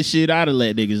had this shit, I'd have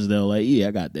let niggas know, like, yeah,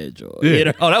 I got that joint.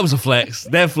 Yeah. Oh, that was a flex.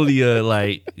 Definitely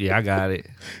yeah, I got it.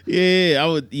 I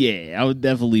would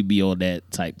definitely be on that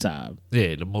type time.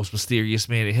 Yeah, the most mysterious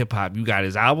man in hip hop. You got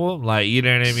his album? Like, you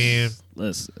know what I mean?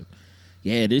 Listen.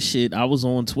 Yeah, this shit, I was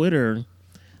on Twitter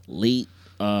late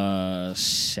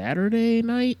Saturday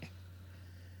night.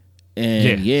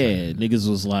 And niggas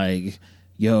was like,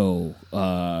 yo,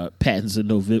 Patents and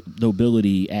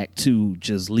Nobility Act 2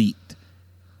 just leaked.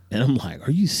 And I'm like,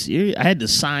 are you serious? I had to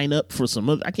sign up for some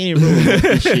other, I can't even remember what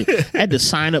this shit. I had to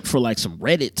sign up for like some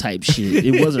Reddit type shit.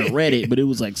 It wasn't Reddit, but it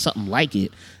was like something like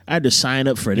it. I had to sign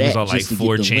up for that. It was on like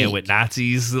 4chan with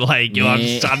Nazis. Like, yo, I'm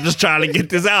just trying to get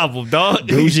this album, dog.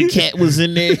 Doja Cat was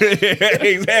in there.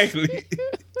 Exactly.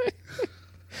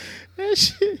 That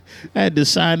shit. I had to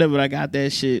sign up, but I got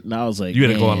that shit, and I was like, you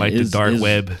had to go on like the dark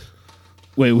web.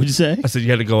 Wait, what'd you say? I said you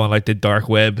had to go on like the dark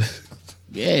web.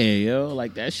 Yeah, yo,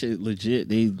 like that shit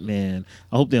legit. I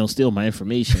hope they don't steal my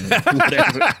information.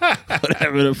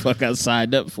 whatever the fuck I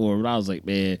signed up for. But I was like,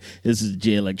 man, this is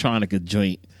Jay Electronica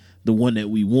joint, the one that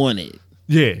we wanted.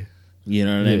 Yeah. You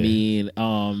know what I mean?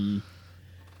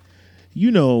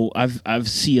 I've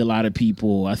see a lot of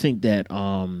people. I think that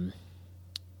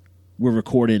we're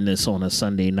recording this on a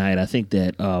Sunday night. I think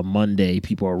that Monday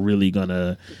people are really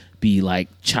gonna be like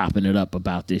chopping it up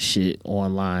about this shit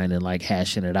online and like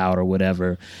hashing it out or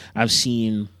whatever. I've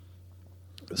seen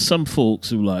some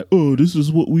folks who like, oh, this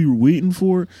is what we were waiting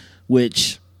for,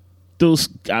 which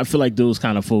I feel like those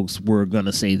kind of folks were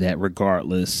gonna say that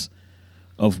regardless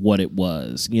of what it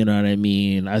was. You know what I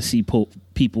mean? I see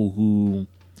people who,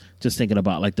 just thinking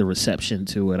about like the reception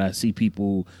to it, I see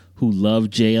people who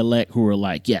love Jay Elect who are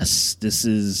like, yes, this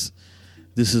is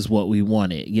what we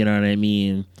wanted. You know what I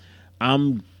mean?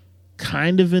 I'm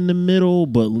kind of in the middle,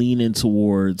 but leaning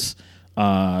towards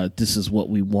this is what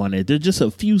we wanted. There's just a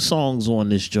few songs on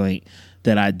this joint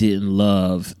that I didn't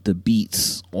love the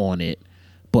beats on it,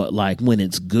 but like when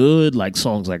it's good, like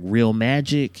songs like Real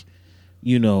Magic,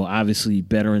 obviously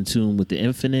Better in Tune with the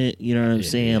Infinite, you know what I'm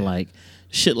saying? Yeah. Like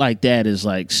shit like that is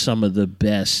like some of the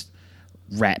best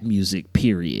rap music,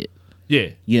 period. Yeah.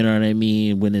 You know what I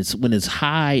mean? When it's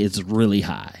high, it's really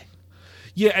high.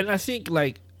 Yeah, and I think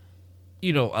like,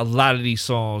 a lot of these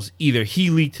songs, either he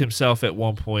leaked himself at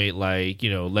one point, like,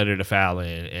 Letter to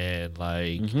Fallon and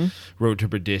like Road to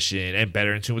Perdition and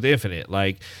Better in Tune with the Infinite.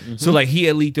 Like, so like he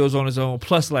had leaked those on his own.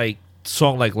 Plus like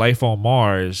song like Life on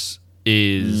Mars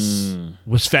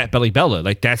was Fat Belly Bella.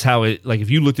 Like that's how it, like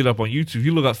if you looked it up on YouTube, if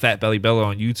you look up Fat Belly Bella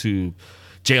on YouTube,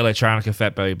 Jay Electronica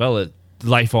Fat Belly Bella,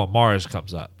 Life on Mars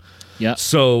comes up. Yeah.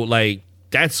 So like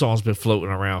that song's been floating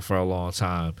around for a long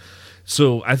time.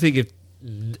 So I think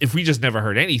if we just never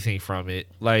heard anything from it,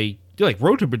 like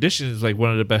Road to Perdition is like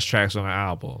one of the best tracks on the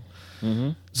album. Mm-hmm.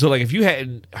 So like if you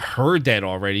hadn't heard that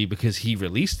already because he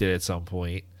released it at some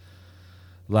point,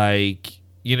 like,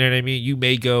 you know what I mean? You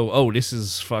may go, oh, this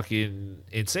is fucking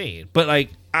insane. But like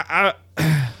I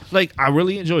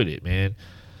really enjoyed it, man.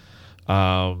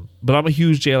 But I'm a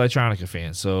huge Jay Electronica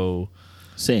fan, so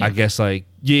same. I guess like,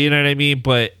 yeah, you know what I mean?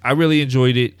 But I really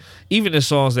enjoyed it. Even the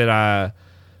songs that I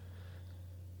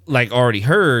like already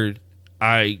heard,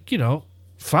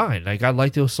 fine. Like I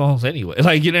like those songs anyway.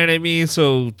 Like, you know what I mean?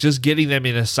 So just getting them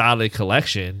in a solid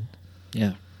collection.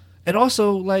 Yeah. And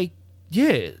also like,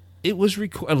 yeah, it was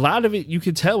a lot of it you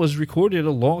could tell was recorded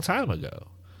a long time ago.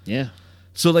 Yeah.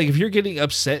 So like if you're getting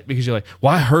upset because you're like,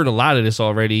 well, I heard a lot of this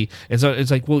already, and so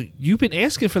it's like, well, you've been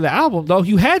asking for the album. No,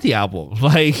 you had the album.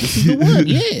 Like this is the one,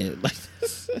 yeah. Like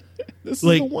this is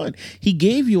the one. He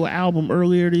gave you an album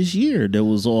earlier this year that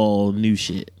was all new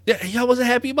shit. Yeah, y'all wasn't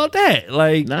happy about that.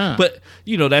 Like, nah. But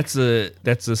that's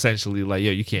essentially like,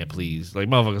 yo, you can't please. Like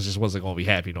motherfuckers just wasn't gonna be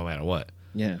happy no matter what.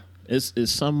 Yeah. It's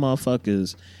some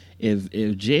motherfuckers. If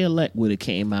Jay Elect would have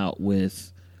came out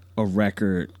with a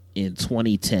record in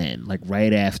 2010, like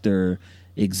right after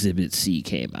Exhibit C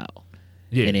came out,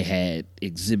 and it had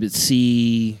Exhibit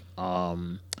C,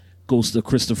 Ghost of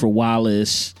Christopher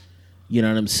Wallace, you know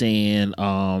what I'm saying?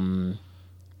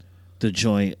 The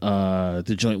joint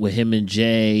with him and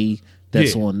Jay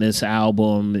that's on this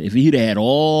album. If he'd had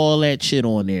all that shit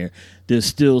on there, there's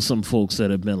still some folks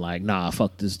that have been like, nah,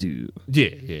 fuck this dude. Yeah.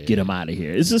 Get him out of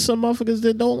here. It's just some motherfuckers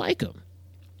that don't like him.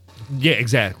 Yeah,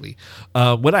 exactly.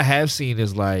 What I have seen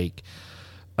is like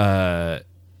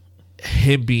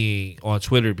him being on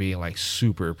Twitter being like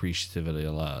super appreciative of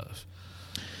the love.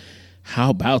 How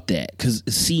about that? Because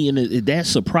seeing it, that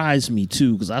surprised me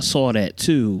too, because I saw that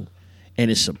too, and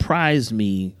it surprised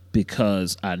me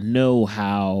because I know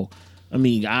how, I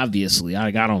mean, obviously,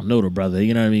 I don't know the brother,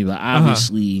 you know what I mean? But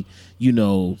obviously,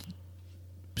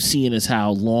 seeing as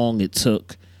how long it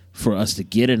took for us to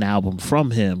get an album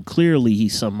from him, clearly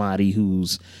he's somebody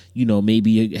who's,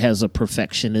 maybe has a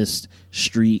perfectionist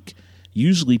streak.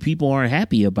 Usually people aren't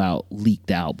happy about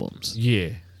leaked albums. Yeah.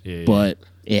 But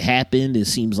it happened. It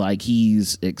seems like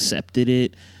he's accepted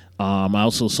it. I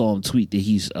also saw him tweet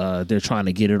that they're trying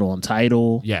to get it on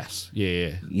Tidal. Yes.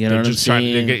 Yeah. You know what I'm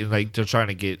saying? They're trying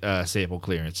to get sample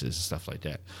clearances and stuff like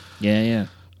that. Yeah.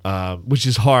 Which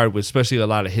is hard, with especially a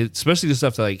lot of especially the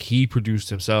stuff that like he produced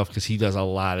himself, because he does a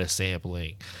lot of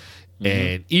sampling,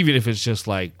 and even if it's just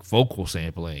like vocal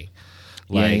sampling,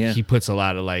 like he puts a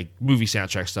lot of like movie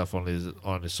soundtrack stuff on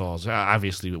his songs.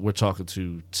 Obviously, we're talking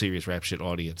to serious rap shit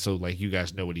audience, so like you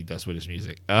guys know what he does with his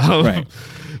music, right?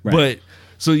 But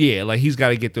so yeah, like he's got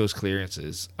to get those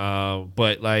clearances.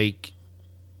 But like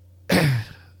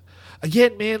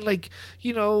again, man, like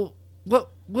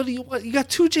What do you want? You got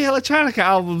 2 Jay Electronica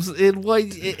albums in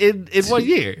one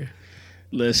year.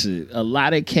 Listen, a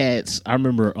lot of cats. I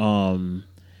remember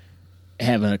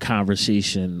having a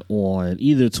conversation on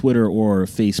either Twitter or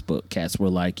Facebook. Cats were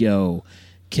like, "Yo,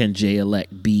 can Jay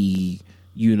Elect be,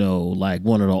 like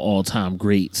one of the all-time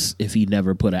greats if he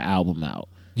never put an album out?"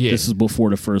 Yeah. This is before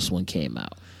the first one came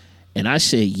out, and I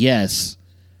said yes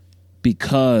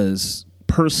because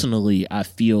personally, I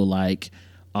feel like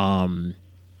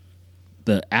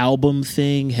the album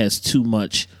thing has too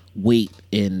much weight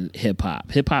in hip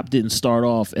hop. Hip hop didn't start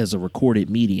off as a recorded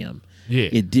medium. Yeah.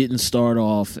 It didn't start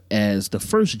off as the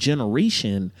first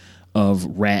generation of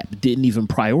rap didn't even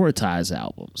prioritize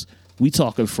albums. We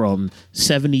talking from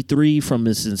 73 from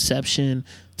its inception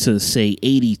to say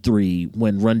 83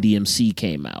 when Run DMC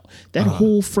came out. That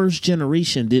whole first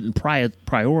generation didn't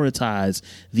prioritize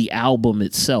the album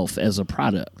itself as a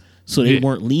product. So they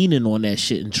weren't leaning on that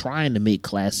shit and trying to make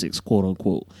classics, quote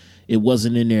unquote. It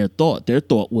wasn't in their thought. Their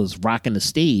thought was rocking the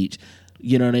stage,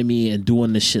 you know what I mean, and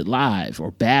doing this shit live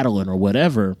or battling or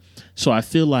whatever. So I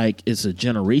feel like it's a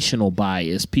generational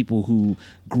bias. People who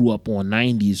grew up on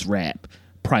 90s rap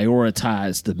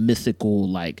prioritize the mythical,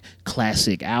 like,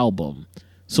 classic album.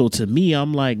 So to me,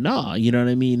 I'm like, nah, you know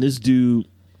what I mean? This dude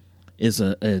is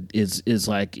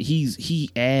like he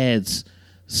adds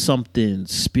something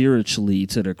spiritually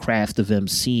to the craft of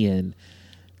MCing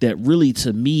that really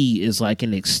to me is like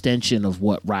an extension of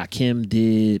what Rakim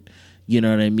did, you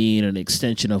know what I mean, an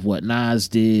extension of what Nas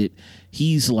did.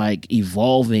 He's like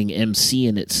evolving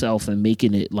MCing itself and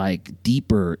making it like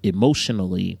deeper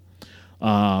emotionally.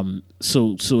 So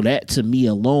that to me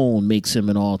alone makes him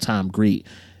an all-time great,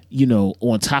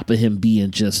 on top of him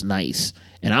being just nice.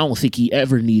 And I don't think he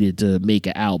ever needed to make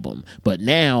an album. But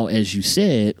now, as you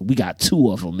said, we got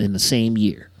 2 of them in the same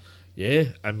year. Yeah,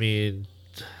 I mean,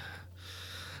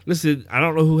 listen, I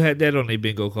don't know who had that on their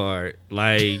bingo card.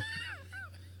 Like,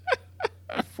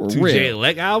 For 2 real. Jay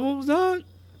Elect albums, dog?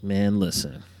 Man,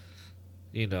 listen.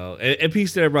 You know, and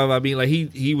peace to that brother. I mean, like,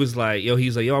 he was like,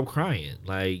 he's like, I'm crying.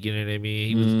 Like, you know what I mean?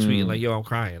 He was tweeting like, I'm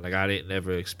crying. Like, I didn't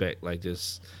ever expect, like,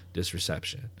 this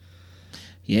reception.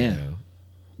 Yeah. You know?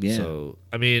 Yeah. So,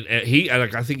 I mean,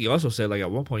 I think he also said, like,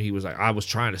 at one point he was like, I was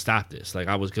trying to stop this. Like,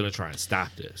 I was going to try and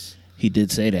stop this. He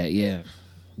did say that, yeah.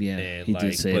 Yeah, And, he like,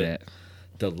 did say that.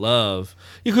 The love.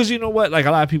 Because you know what? Like,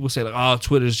 a lot of people say, like, oh,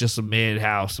 Twitter's just a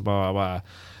madhouse, blah, blah, blah.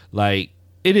 Like,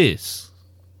 it is.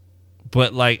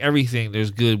 But, like, everything,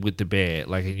 there's good with the bad.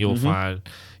 Like, and you'll find,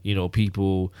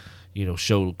 people,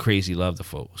 show crazy love to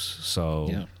folks. So,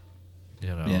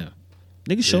 Yeah.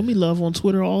 Niggas show me love on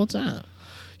Twitter all the time.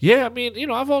 Yeah, I mean,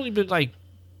 I've only been, like,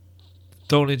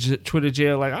 thrown in Twitter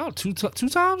jail, like, two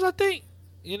times, I think.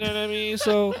 You know what I mean?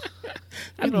 So,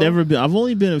 I've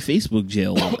only been in Facebook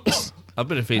jail once. I've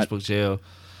been in Facebook jail.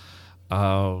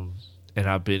 And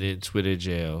I've been in Twitter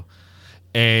jail.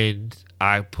 And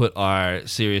I put our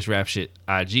Serious Rap Shit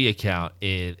IG account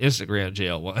in Instagram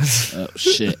jail once. Oh,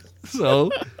 shit. So,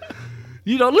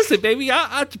 listen, baby,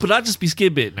 but I just be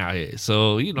skin bitten out here.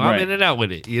 So, I'm in and out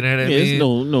with it. You know what I mean? There's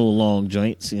no long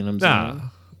joints, you know what I'm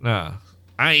saying? Nah.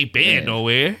 I ain't banned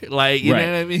nowhere. Like, you know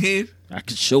what I mean? I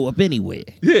could show up anywhere.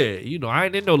 Yeah, I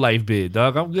ain't in no life bid,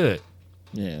 dog. I'm good.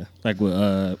 Yeah. Like,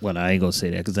 well, I ain't gonna say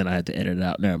that because then I had to edit it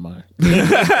out. Never mind.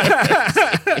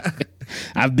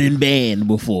 I've been banned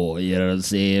before, you know what I'm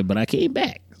saying? But I came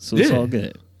back, so it's all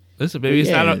good. Listen, baby,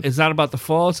 it's not about the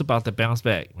fall, it's about the bounce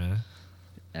back, man.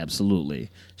 Absolutely.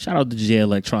 Shout out to Jay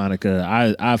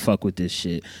Electronica. I fuck with this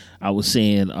shit. I was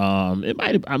saying, I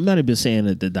might have been saying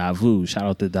it to Davu. Shout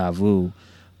out to Davu.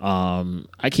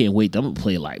 I can't wait. I'm gonna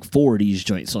play like 4 of these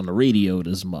joints on the radio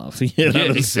this month. You know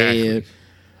what I'm saying?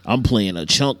 I'm playing a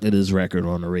chunk of this record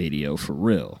on the radio for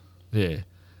real. Yeah.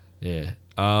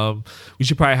 We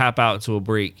should probably hop out into a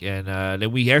break, and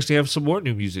then we actually have some more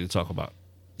new music to talk about.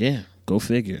 Yeah, go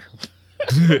figure.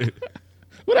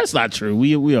 Well, that's not true.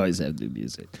 We always have new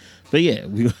music, but yeah,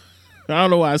 I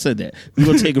don't know why I said that. We're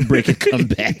gonna take a break and come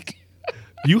back.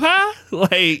 You high?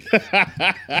 Like.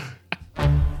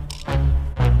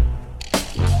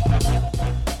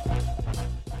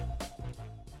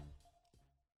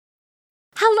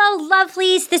 Hello,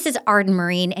 lovelies. This is Arden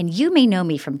Marine, and you may know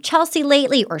me from Chelsea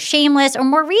Lately or Shameless, or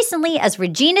more recently as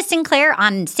Regina Sinclair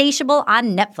on Insatiable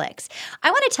on Netflix. I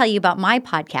want to tell you about my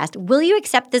podcast, Will You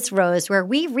Accept This Rose, where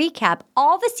we recap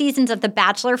all the seasons of The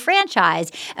Bachelor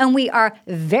franchise, and we are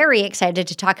very excited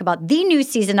to talk about the new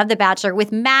season of The Bachelor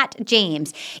with Matt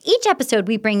James. Each episode,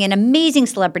 we bring in amazing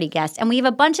celebrity guests, and we have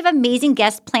a bunch of amazing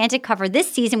guests planned to cover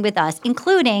this season with us,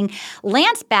 including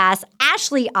Lance Bass,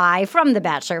 Ashley I from The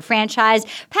Bachelor franchise,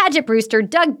 Paget Brewster,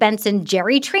 Doug Benson,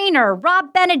 Jerry Trainer,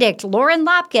 Rob Benedict, Lauren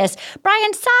Lapkus,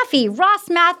 Brian Safi, Ross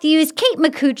Matthews, Kate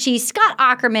McCucci, Scott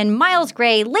Ackerman, Miles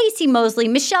Gray, Lacey Mosley,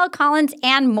 Michelle Collins,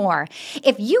 and more.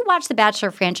 If you watch The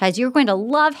Bachelor franchise, you're going to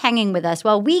love hanging with us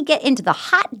while we get into the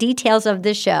hot details of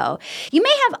the show. You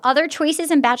may have other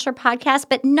choices in Bachelor podcasts,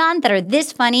 but none that are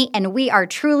this funny, and we are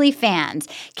truly fans.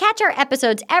 Catch our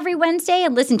episodes every Wednesday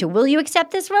and listen to Will You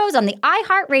Accept This Rose on the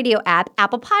iHeartRadio app,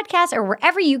 Apple Podcasts, or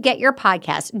wherever you get your podcasts.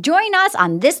 Join us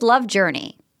on this love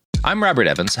journey. I'm Robert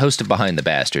Evans, host of Behind the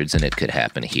Bastards, and It Could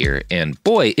Happen Here. And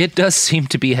boy, it does seem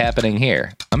to be happening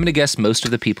here. I'm going to guess most of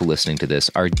the people listening to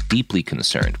this are deeply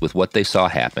concerned with what they saw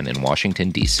happen in Washington,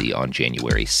 D.C. on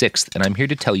January 6th. And I'm here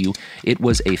to tell you it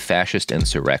was a fascist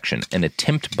insurrection, an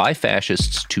attempt by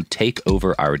fascists to take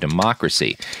over our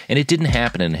democracy. And it didn't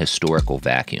happen in a historical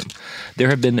vacuum. There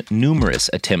have been numerous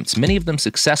attempts, many of them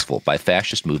successful, by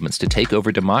fascist movements to take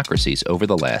over democracies over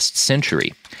the last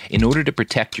century. In order to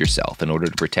protect yourself, in order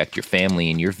to protect your family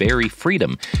and your very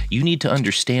freedom, you need to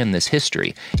understand this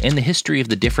history and the history of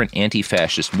the different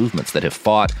anti-fascist movements that have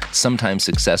fought, sometimes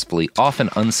successfully, often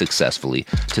unsuccessfully,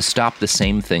 to stop the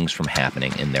same things from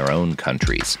happening in their own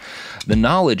countries. The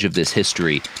knowledge of this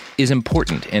history is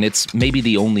important, and it's maybe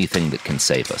the only thing that can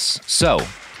save us. So,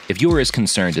 if you're as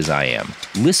concerned as I am,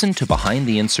 listen to Behind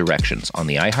the Insurrections on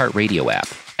the iHeartRadio app,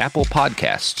 Apple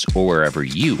Podcasts, or wherever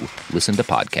you listen to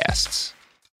podcasts.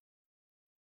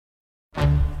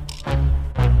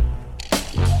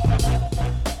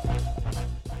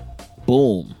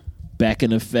 Boom, back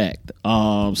in effect.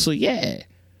 So yeah,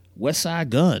 Westside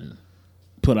Gunn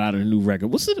put out a new record.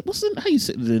 What's the how you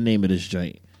say the name of this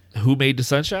joint? Who Made the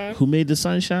Sunshine? Who Made the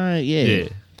Sunshine? Yeah,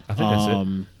 I think that's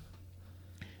it.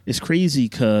 It's crazy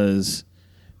because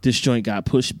this joint got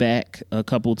pushed back a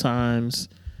couple times.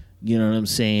 You know what I'm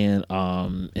saying?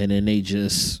 And then they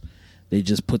just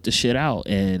put the shit out,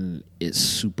 and it's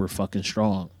super fucking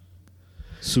strong.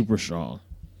 Super strong.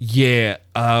 Yeah.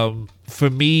 For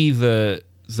me, the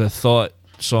Thought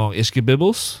song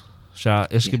Ishkabibbles, shout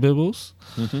out Ishkabibbles.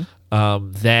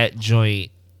 That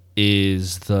joint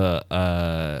is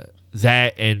the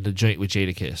that and the joint with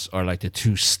Jadakiss are like the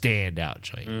two standout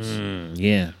joints.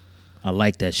 Yeah. I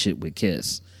like that shit with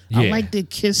Kiss. Yeah. I like that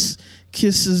Kiss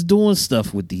is doing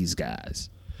stuff with these guys.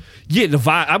 Yeah, the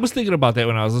vibe. I was thinking about that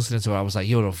when I was listening to it. I was like,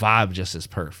 yo, the vibe just is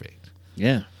perfect.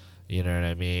 Yeah. You know what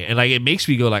I mean? And like, it makes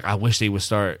me go like, I wish they would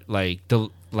start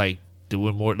doing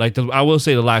more. Like, I will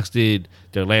say the Lox did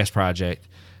their last project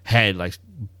had like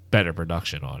better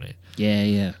production on it. Yeah,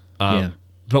 yeah. Yeah.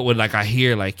 But when like I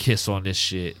hear like Kiss on this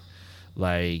shit,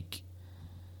 like,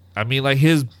 I mean, like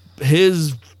his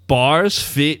bars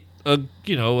fit a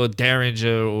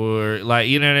Derringer or like,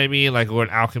 you know what I mean, like, or an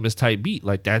Alchemist type beat,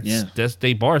 like that's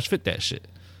they bars fit that shit.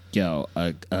 Yo,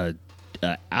 a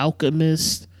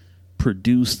Alchemist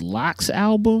produced Lox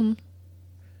album,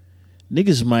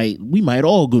 we might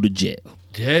all go to jail.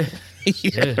 Yeah.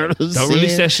 Yeah. Don't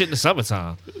release that shit in the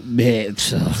summertime, man.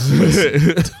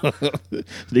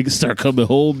 Niggas start coming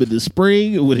home in the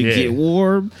spring when it get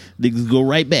warm. Niggas go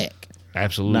right back.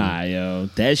 Absolutely. Nah, yo,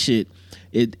 that shit.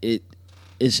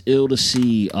 It's ill to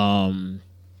see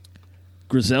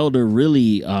Griselda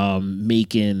really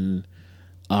making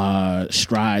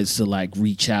strides to like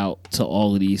reach out to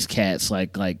all of these cats.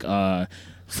 Like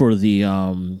for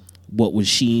the What Would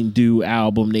Sheen Do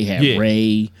album, they had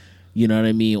Ray. You know what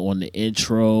I mean? On the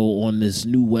intro, on this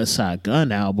new Westside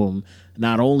Gunn album,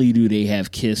 not only do they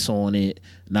have Kiss on it,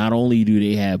 not only do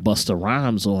they have Busta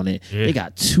Rhymes on it, they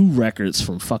got 2 records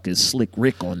from fucking Slick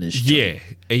Rick on this joint.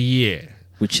 Yeah.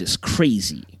 Which is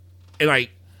crazy. And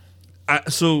like,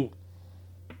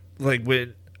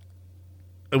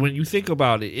 when you think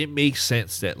about it, it makes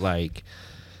sense that like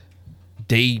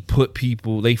they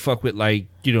fuck with like,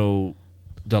 you know,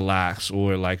 the Lox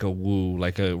or like a Wu,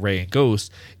 like a Ray and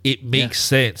Ghost. It makes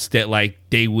sense that like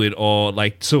they would all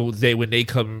like, so they when they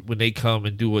come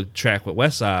and do a track with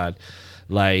Westside,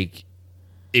 like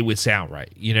it would sound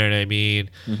right. You know what I mean?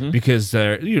 Because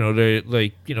they're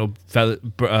like, you know,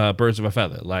 birds of a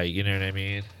feather. Like, you know what I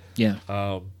mean? Yeah.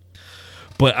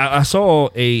 But I saw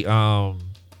a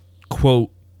quote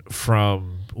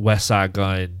from Westside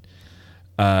Gunn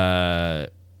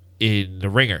in The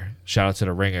Ringer. Shout out to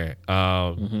The Ringer.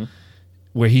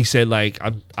 Where he said like,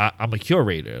 I'm a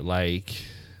curator. Like,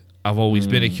 I've always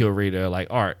been a curator, like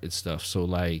art and stuff. So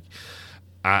like,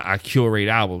 I curate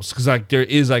albums because like there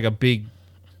is like a big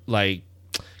like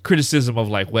criticism of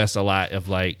like West a lot of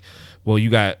like, well, you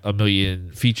got a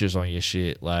million features on your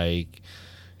shit, like,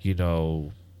 you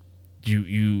know,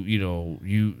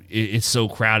 it's so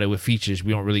crowded with features,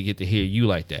 we don't really get to hear you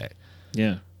like that.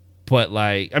 Yeah. But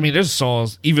like, I mean, there's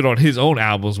songs even on his own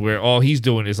albums where all he's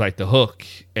doing is like the hook,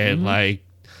 and like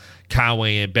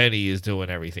Conway and Benny is doing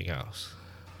everything else.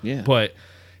 Yeah. But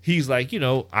he's like, you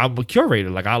know, I'm a curator.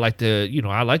 Like I like to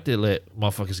let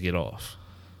motherfuckers get off.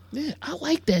 Yeah, I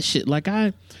like that shit. Like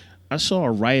I saw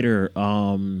a writer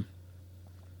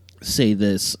say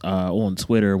this on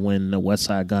Twitter when the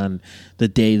Westside Gunn, the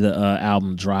day the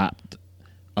album dropped,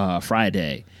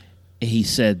 Friday, he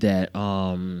said that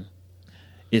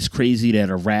it's crazy that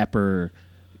a rapper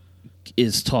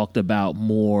is talked about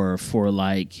more for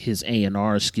like his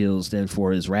A&R skills than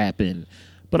for his rapping.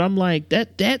 But I'm like,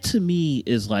 that to me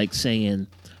is like saying,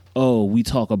 oh, we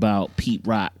talk about Pete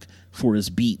Rock for his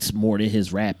beats more than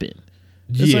his rapping.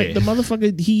 It's like the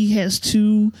motherfucker, he has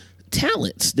 2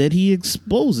 talents that he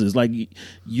exposes. Like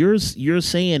you're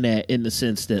saying that in the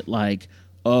sense that like,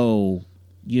 oh,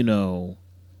 you know,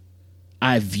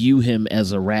 I view him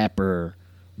as a rapper.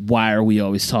 Why are we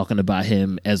always talking about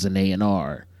him as an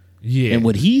A&R? Yeah. And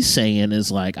what he's saying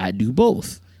is like, I do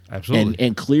both. Absolutely.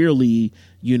 And clearly,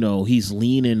 you know, he's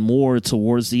leaning more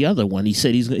towards the other one. He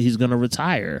said he's going to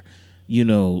retire, you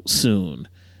know, soon.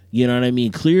 You know what I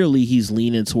mean? Clearly he's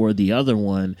leaning toward the other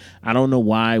one. I don't know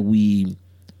why we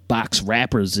box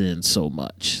rappers in so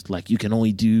much. Like, you can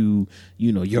only do,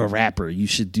 you know, you're a rapper, you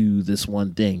should do this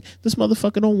one thing. This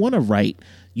motherfucker don't want to write,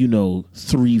 you know,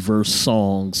 3-verse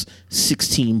songs,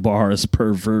 16 bars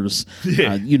per verse,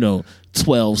 you know,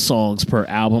 12 songs per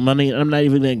album. I mean, I'm not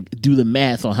even going to do the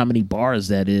math on how many bars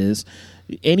that is.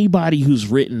 Anybody who's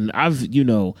written, I've, you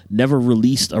know, never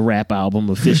released a rap album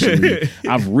officially.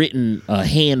 I've written a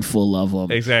handful of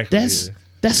them. Exactly.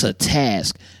 That's a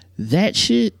task. That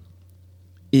shit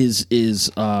is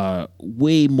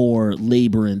way more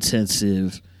labor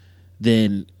intensive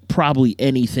than probably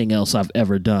anything else I've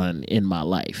ever done in my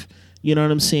life. You know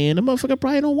what I'm saying? The motherfucker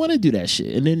probably don't want to do that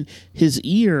shit. And then his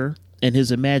ear and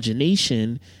his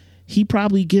imagination, he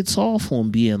probably gets off on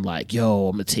being like, yo,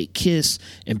 I'm going to take Kiss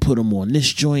and put him on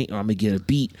this joint, or I'm going to get a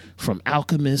beat from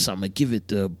Alchemist. I'm going to give it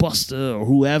to Busta or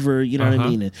whoever, you know what I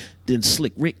mean? And then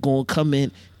Slick Rick going to come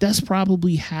in. That's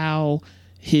probably how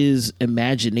his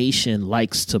imagination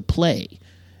likes to play.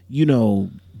 You know,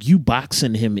 you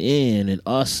boxing him in and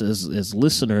us as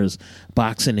listeners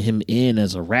boxing him in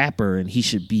as a rapper and he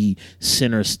should be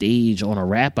center stage on a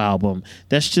rap album.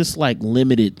 That's just like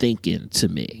limited thinking to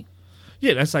me.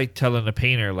 Yeah, that's like telling a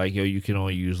painter, like, yo, you can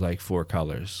only use like 4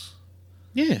 colors.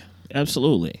 Yeah,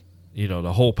 absolutely. You know,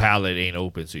 the whole palette ain't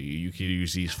open to you. You can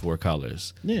use these 4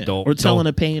 colors. Yeah, or telling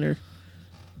a painter.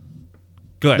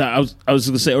 Good. No, I was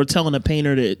going to say, or telling a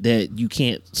painter that you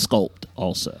can't sculpt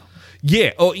also.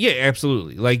 Yeah. Oh, yeah.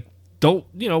 Absolutely. Like, don't,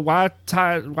 you know, why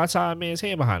tie a man's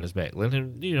hand behind his back? Let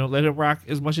him rock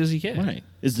as much as he can. Right.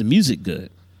 Is the music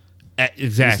good? Exactly.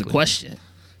 That's the question.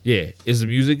 Yeah. Is the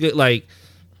music good? Like,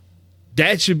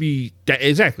 that should be that.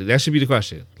 Exactly. That should be the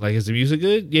question. Like, is the music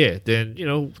good? Yeah. Then, you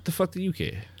know, what the fuck do you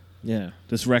care? Yeah.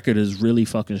 This record is really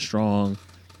fucking strong.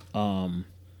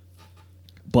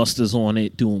 Busta's on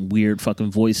it doing weird fucking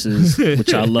voices,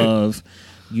 which I love.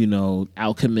 You know,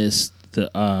 Alchemist. The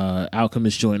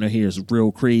Alchemist joiner here is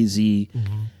real crazy.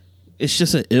 Mm-hmm. It's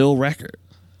just an ill record.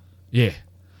 Yeah.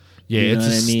 Yeah, you know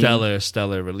it's a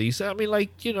stellar release. I mean,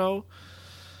 like, you know,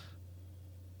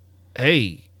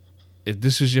 hey, if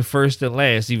this was your first and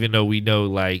last, even though we know,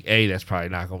 like, hey, that's probably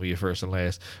not going to be your first and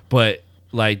last, but,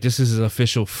 like, this is his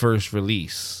official first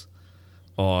release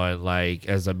on, like,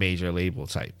 as a major label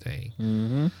type thing.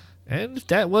 Mm-hmm. And if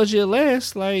that was your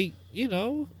last, like, you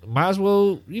know, might as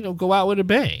well, you know, go out with a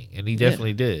bang. And he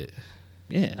definitely did.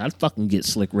 Yeah, I'd fucking get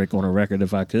Slick Rick on a record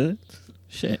if I could.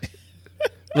 Shit.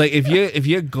 Like, if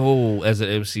your goal as an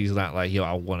MC is not like, yo,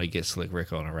 I want to get Slick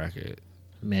Rick on a record.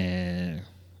 Man.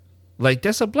 Like,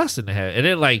 that's a blessing to have. And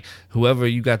then, like, whoever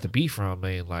you got the beat from,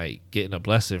 man, like, getting a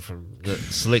blessing from the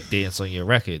Slick dance on your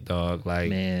record, dog. Like,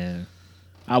 man,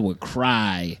 I would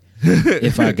cry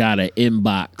if I got an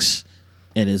inbox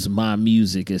and it's my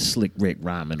music is Slick Rick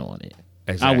rhyming on it.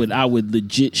 Exactly. I would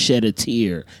legit shed a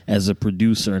tear as a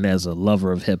producer and as a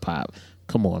lover of hip hop.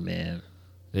 Come on, man.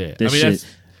 Yeah. I mean,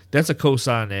 that's a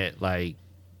cosign that, like,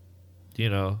 you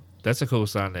know, that's a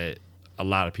cosign that a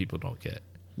lot of people don't get.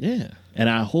 Yeah. And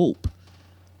I hope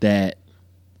that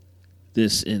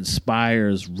this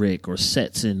inspires Rick or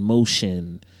sets in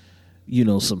motion, you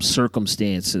know, some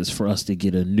circumstances for us to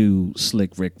get a new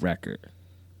Slick Rick record.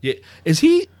 Yeah. Is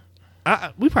he...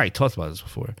 we probably talked about this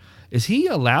before. Is he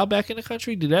allowed back in the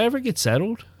country? Did that ever get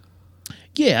settled?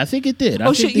 Yeah, I think it did.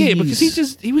 Oh shit, yeah,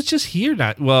 because he was just here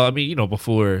well, I mean, you know,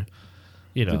 before,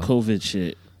 you know, the COVID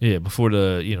shit. Yeah, before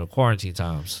the, you know, quarantine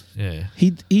times. Yeah.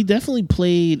 He definitely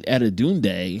played at a Dune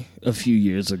Day a few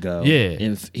years ago.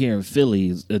 Yeah. Here in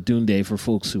Philly. A Dune Day, for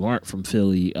folks who aren't from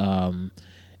Philly,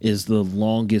 is the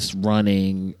longest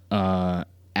running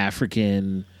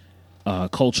African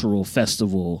cultural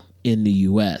festival in the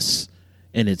US.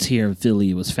 And it's here in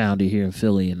Philly. It was founded here in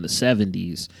Philly in the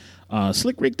 70s.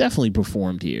 Slick Rick definitely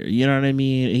performed here. You know what I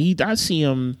mean? I see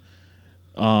him,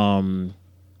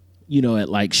 you know, at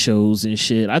like shows and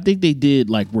shit. I think they did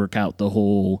like work out the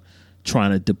whole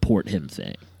trying to deport him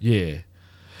thing. Yeah.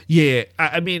 Yeah.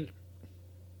 I mean,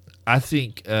 I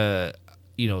think,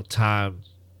 you know, time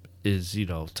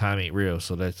ain't real.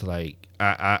 So that's like,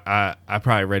 I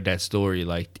probably read that story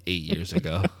like 8 years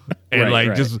ago. And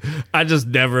I just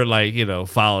never like, you know,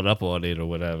 followed up on it or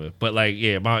whatever. But like,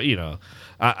 yeah, you know,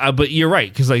 but you're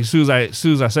right. Cause like, as soon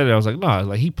as I said it, I was like, no,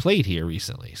 like he played here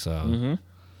recently. So mm-hmm.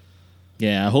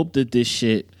 Yeah, I hope that this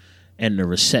shit and the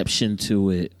reception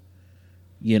to it,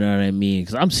 you know what I mean?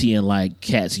 Cause I'm seeing like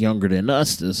cats younger than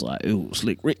us that's like, ooh,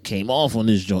 Slick Rick came off on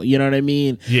this joint. You know what I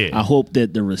mean? Yeah. I hope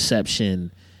that the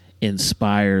reception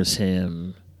inspires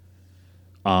him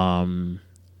to,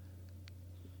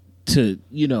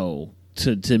 you know,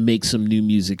 to make some new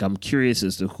music. I'm curious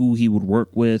as to who he would work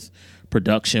with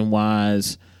production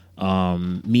wise.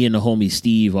 Me and the homie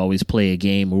Steve always play a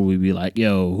game where we'd be like,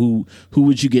 yo, who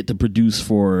would you get to produce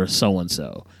for so and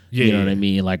so? You know what I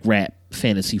mean? Like rap,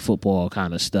 fantasy football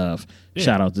kind of stuff. Yeah.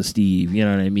 Shout out to Steve, you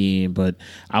know what I mean? But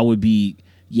I would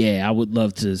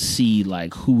love to see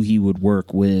like who he would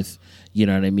work with, you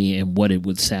know what I mean, and what it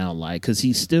would sound like. Cause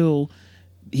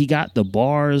he got the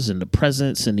bars and the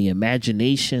presence and the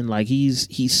imagination. Like he's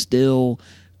still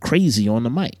crazy on the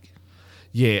mic.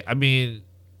 Yeah, I mean,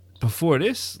 before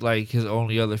this, like his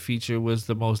only other feature was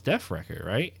the Mos Def record,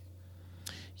 right?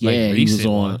 Yeah, like, he was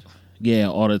on. Yeah,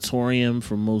 Auditorium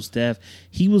from Mos Def.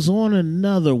 He was on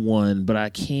another one, but I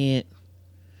can't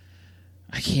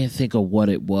think of what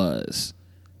it was.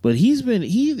 But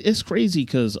it's crazy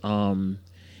because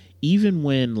even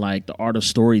when like the Art of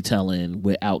Storytelling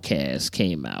with Outkast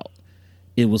came out,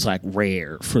 it was like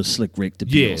rare for Slick Rick to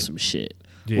be on some shit.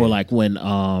 Yeah. Or like when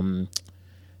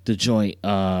the joint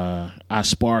I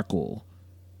Sparkle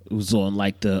was on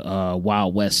like the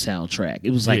Wild West soundtrack.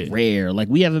 It was like rare. Like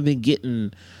we haven't been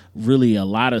getting really a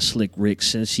lot of Slick Rick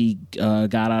since he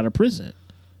got out of prison.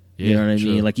 You know what I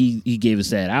mean? Like he gave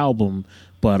us that album,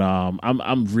 but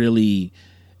I'm really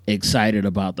excited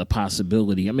about the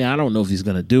possibility. I mean, I don't know if he's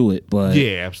gonna do it, but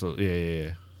yeah, absolutely,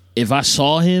 yeah. If I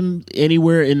saw him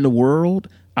anywhere in the world,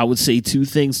 I would say two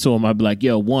things to him. I'd be like,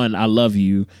 yo, one, I love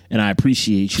you and I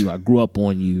appreciate you. I grew up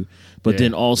on you, but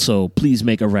then also, please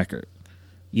make a record.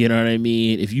 You know what I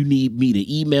mean? If you need me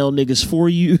to email niggas for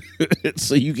you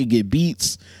so you can get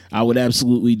beats, I would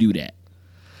absolutely do that.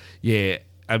 Yeah,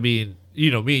 I mean,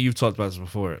 you know, me and you've talked about this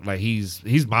before. Like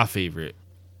he's my favorite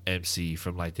MC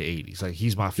from like the 80s. Like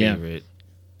he's my favorite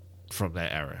from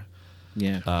that era.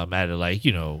 Yeah. Out of like,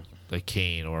 you know, like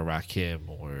Kane or Rakim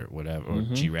or whatever, or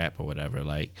G-Rap or whatever.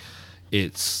 Like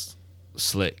it's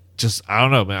Slick. Just I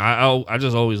don't know, man. I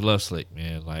just always love Slick,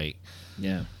 man. Like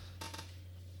yeah.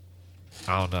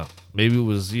 I don't know. Maybe it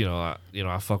was, I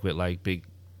fuck with like big,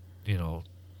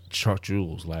 Chuck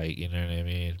Jules, like, you know what I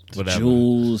mean? Whatever.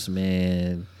 Jules,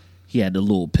 man. He had the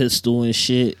little pistol and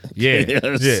shit. Yeah. You know what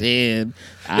I'm saying?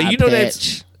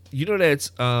 You know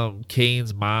that's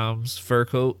Kane's mom's fur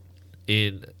coat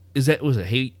in is it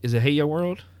Hey Young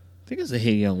World? I think it's a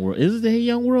Hey Young World. Is it the Hey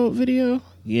Young World video?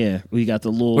 Yeah. We got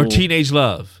the little or Teenage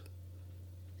Love.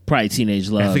 Probably Teenage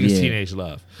Love. I think it's Teenage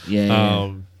Love.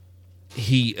 Yeah.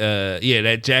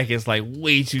 That jacket's like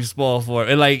way too small for it.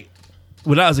 And like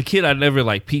when I was a kid, I never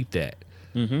like peeped that.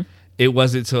 Mm-hmm. It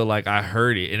wasn't until like I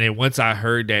heard it, and then once I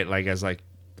heard that, like as like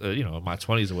in my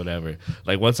 20s or whatever,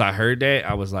 like once I heard that,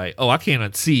 I was like, oh, I can't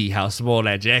unsee how small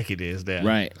that jacket is now.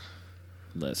 Right.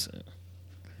 Listen,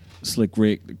 Slick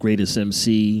Rick, the greatest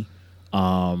MC,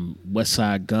 West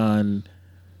Side Gun.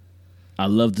 I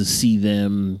love to see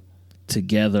them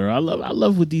together. I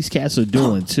love what these cats are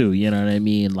doing too. You know what I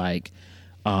mean? Like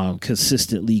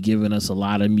consistently giving us a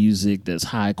lot of music that's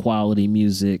high quality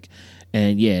music.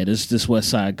 And yeah, this West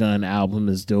Side Gun album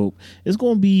is dope. It's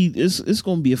gonna be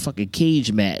a fucking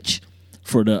cage match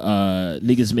for the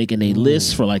niggas making a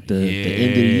list for like the end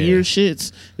of the year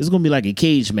shits. It's gonna be like a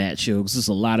cage match, yo, because there's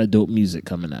a lot of dope music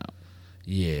coming out.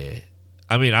 Yeah,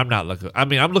 I mean, I'm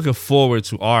looking forward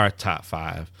to our top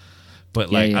 5,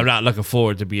 but like I'm not looking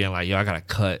forward to being like, yo, I gotta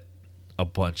cut a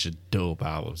bunch of dope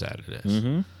albums out of this.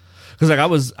 Mm-hmm. Because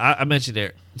like I mentioned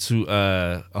it to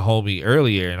a homie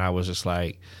earlier, and I was just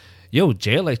like, yo,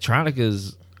 Jay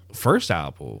Electronica's first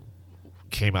album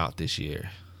came out this year.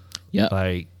 Yeah.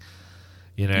 Like,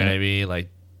 you know what I mean? Like,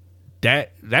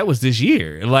 that was this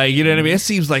year. Like, you know what I mean? It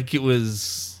seems like it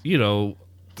was,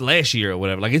 last year or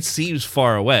whatever. Like, it seems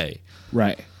far away.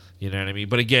 Right. You know what I mean?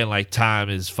 But again, like, time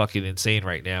is fucking insane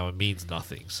right now and means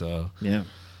nothing. So. Yeah.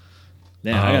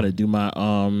 Yeah, I got to do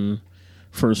my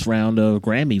first round of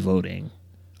Grammy voting.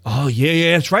 Oh,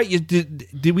 yeah, that's right.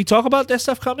 Did we talk about that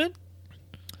stuff coming?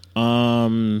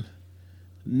 Your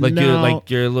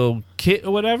little kit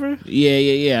or whatever.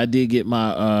 Yeah. I did get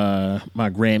my my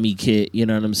Grammy kit. You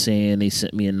know what I'm saying? They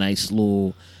sent me a nice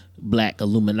little black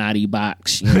Illuminati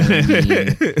box. You know what I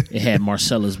mean? It had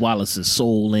Marcellus Wallace's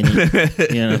soul in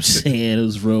it. You know what I'm saying? It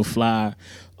was real fly.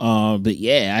 But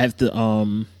yeah, I have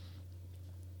to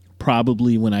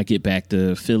probably when I get back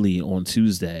to Philly on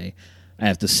Tuesday, I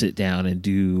have to sit down and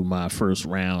do my first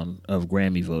round of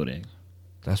Grammy voting.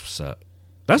 That's what's up.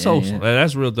 That's awesome. Yeah.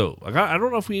 That's real dope. Like I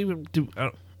don't know if we even do.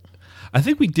 I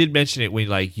think we did mention it when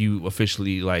like you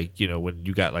officially like when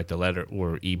you got like the letter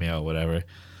or email or whatever.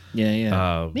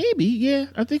 Yeah. Maybe. Yeah.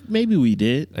 I think maybe we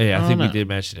did. Yeah, I think we did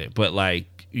mention it. But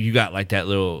like you got like that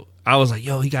little. I was like,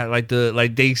 yo, he got like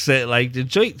they said like the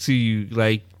joint to you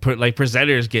like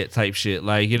presenters get type shit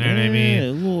like you know what I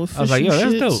mean. I was like, yo,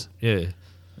 that's dope. Yeah.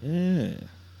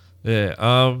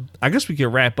 Yeah. I guess we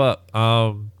can wrap up.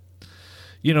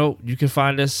 You can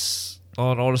find us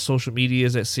on all the social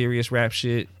medias at Serious Rap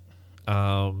Shit.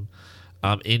 I'm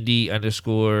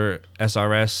Indie_SRS,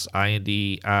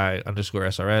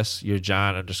 INDI_SRS. You're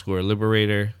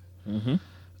John_Liberator. Mm-hmm.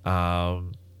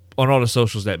 On all the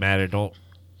socials that matter. Don't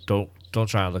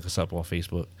try and look us up on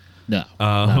Facebook. No,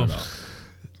 not at all.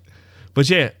 But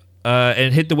yeah,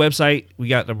 and hit the website. We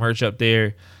got the merch up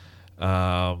there.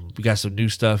 We got some new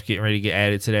stuff getting ready to get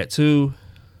added to that too.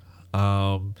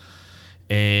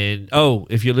 And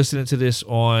if you're listening to this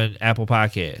on Apple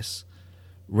Podcasts,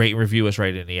 rate and review us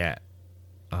right in the app.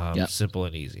 Simple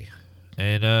and easy.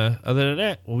 And other than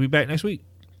that, we'll be back next week.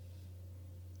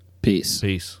 Peace.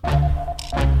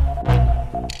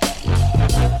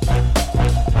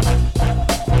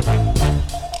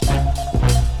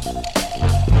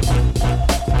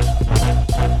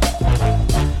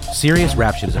 Serious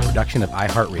Rap Shit is a production of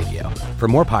iHeartRadio. For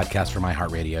more podcasts from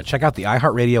iHeartRadio, check out the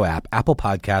iHeartRadio app, Apple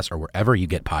Podcasts, or wherever you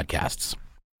get podcasts.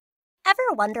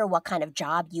 Ever wonder what kind of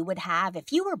job you would have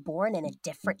if you were born in a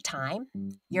different time?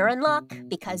 You're in luck,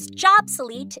 because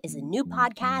Jobsolete is a new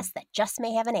podcast that just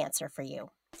may have an answer for you.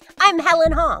 I'm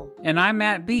Helen Hong. And I'm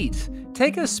Matt Beat.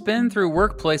 Take a spin through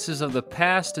workplaces of the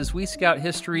past as we scout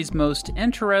history's most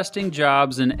interesting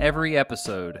jobs in every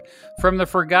episode. From the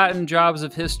forgotten jobs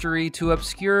of history to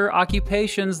obscure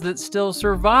occupations that still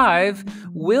survive,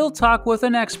 we'll talk with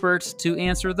an expert to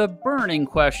answer the burning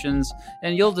questions,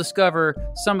 and you'll discover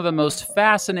some of the most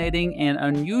fascinating and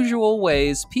unusual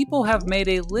ways people have made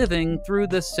a living through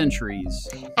the centuries.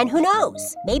 And who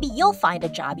knows, maybe you'll find a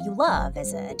job you love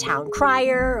as a town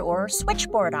crier, or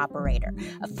switchboard operator,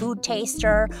 a food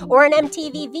taster, or an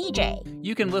MTV VJ.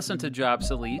 You can listen to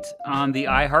Jobsolete on the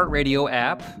iHeartRadio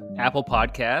app, Apple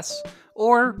Podcasts,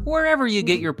 or wherever you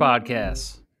get your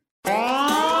podcasts.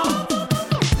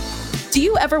 Do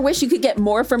you ever wish you could get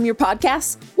more from your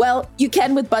podcasts? Well, you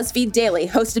can with BuzzFeed Daily,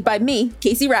 hosted by me,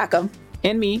 Casey Rackham.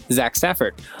 And me, Zach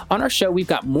Stafford. On our show, we've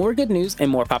got more good news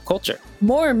and more pop culture.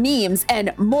 More memes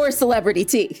and more celebrity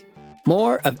tea.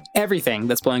 More of everything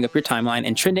that's blowing up your timeline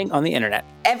and trending on the internet.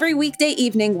 Every weekday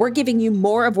evening, we're giving you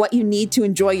more of what you need to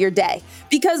enjoy your day.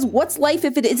 Because what's life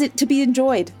if it isn't to be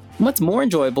enjoyed? What's more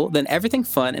enjoyable than everything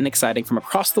fun and exciting from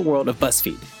across the world of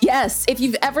BuzzFeed? Yes, if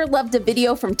you've ever loved a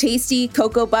video from Tasty,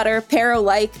 Cocoa Butter, Pero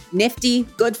Like, Nifty,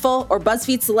 Goodful, or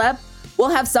BuzzFeed Celeb, we'll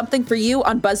have something for you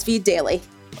on BuzzFeed Daily.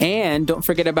 And don't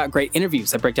forget about great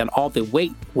interviews that break down all the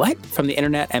what from the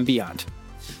internet and beyond.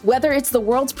 Whether it's the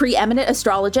world's preeminent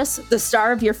astrologist, the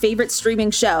star of your favorite streaming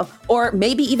show, or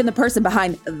maybe even the person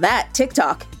behind that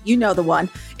TikTok, you know the one.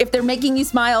 If they're making you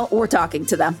smile, we're talking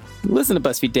to them. Listen to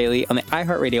BuzzFeed Daily on the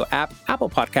iHeartRadio app, Apple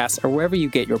Podcasts, or wherever you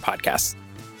get your podcasts.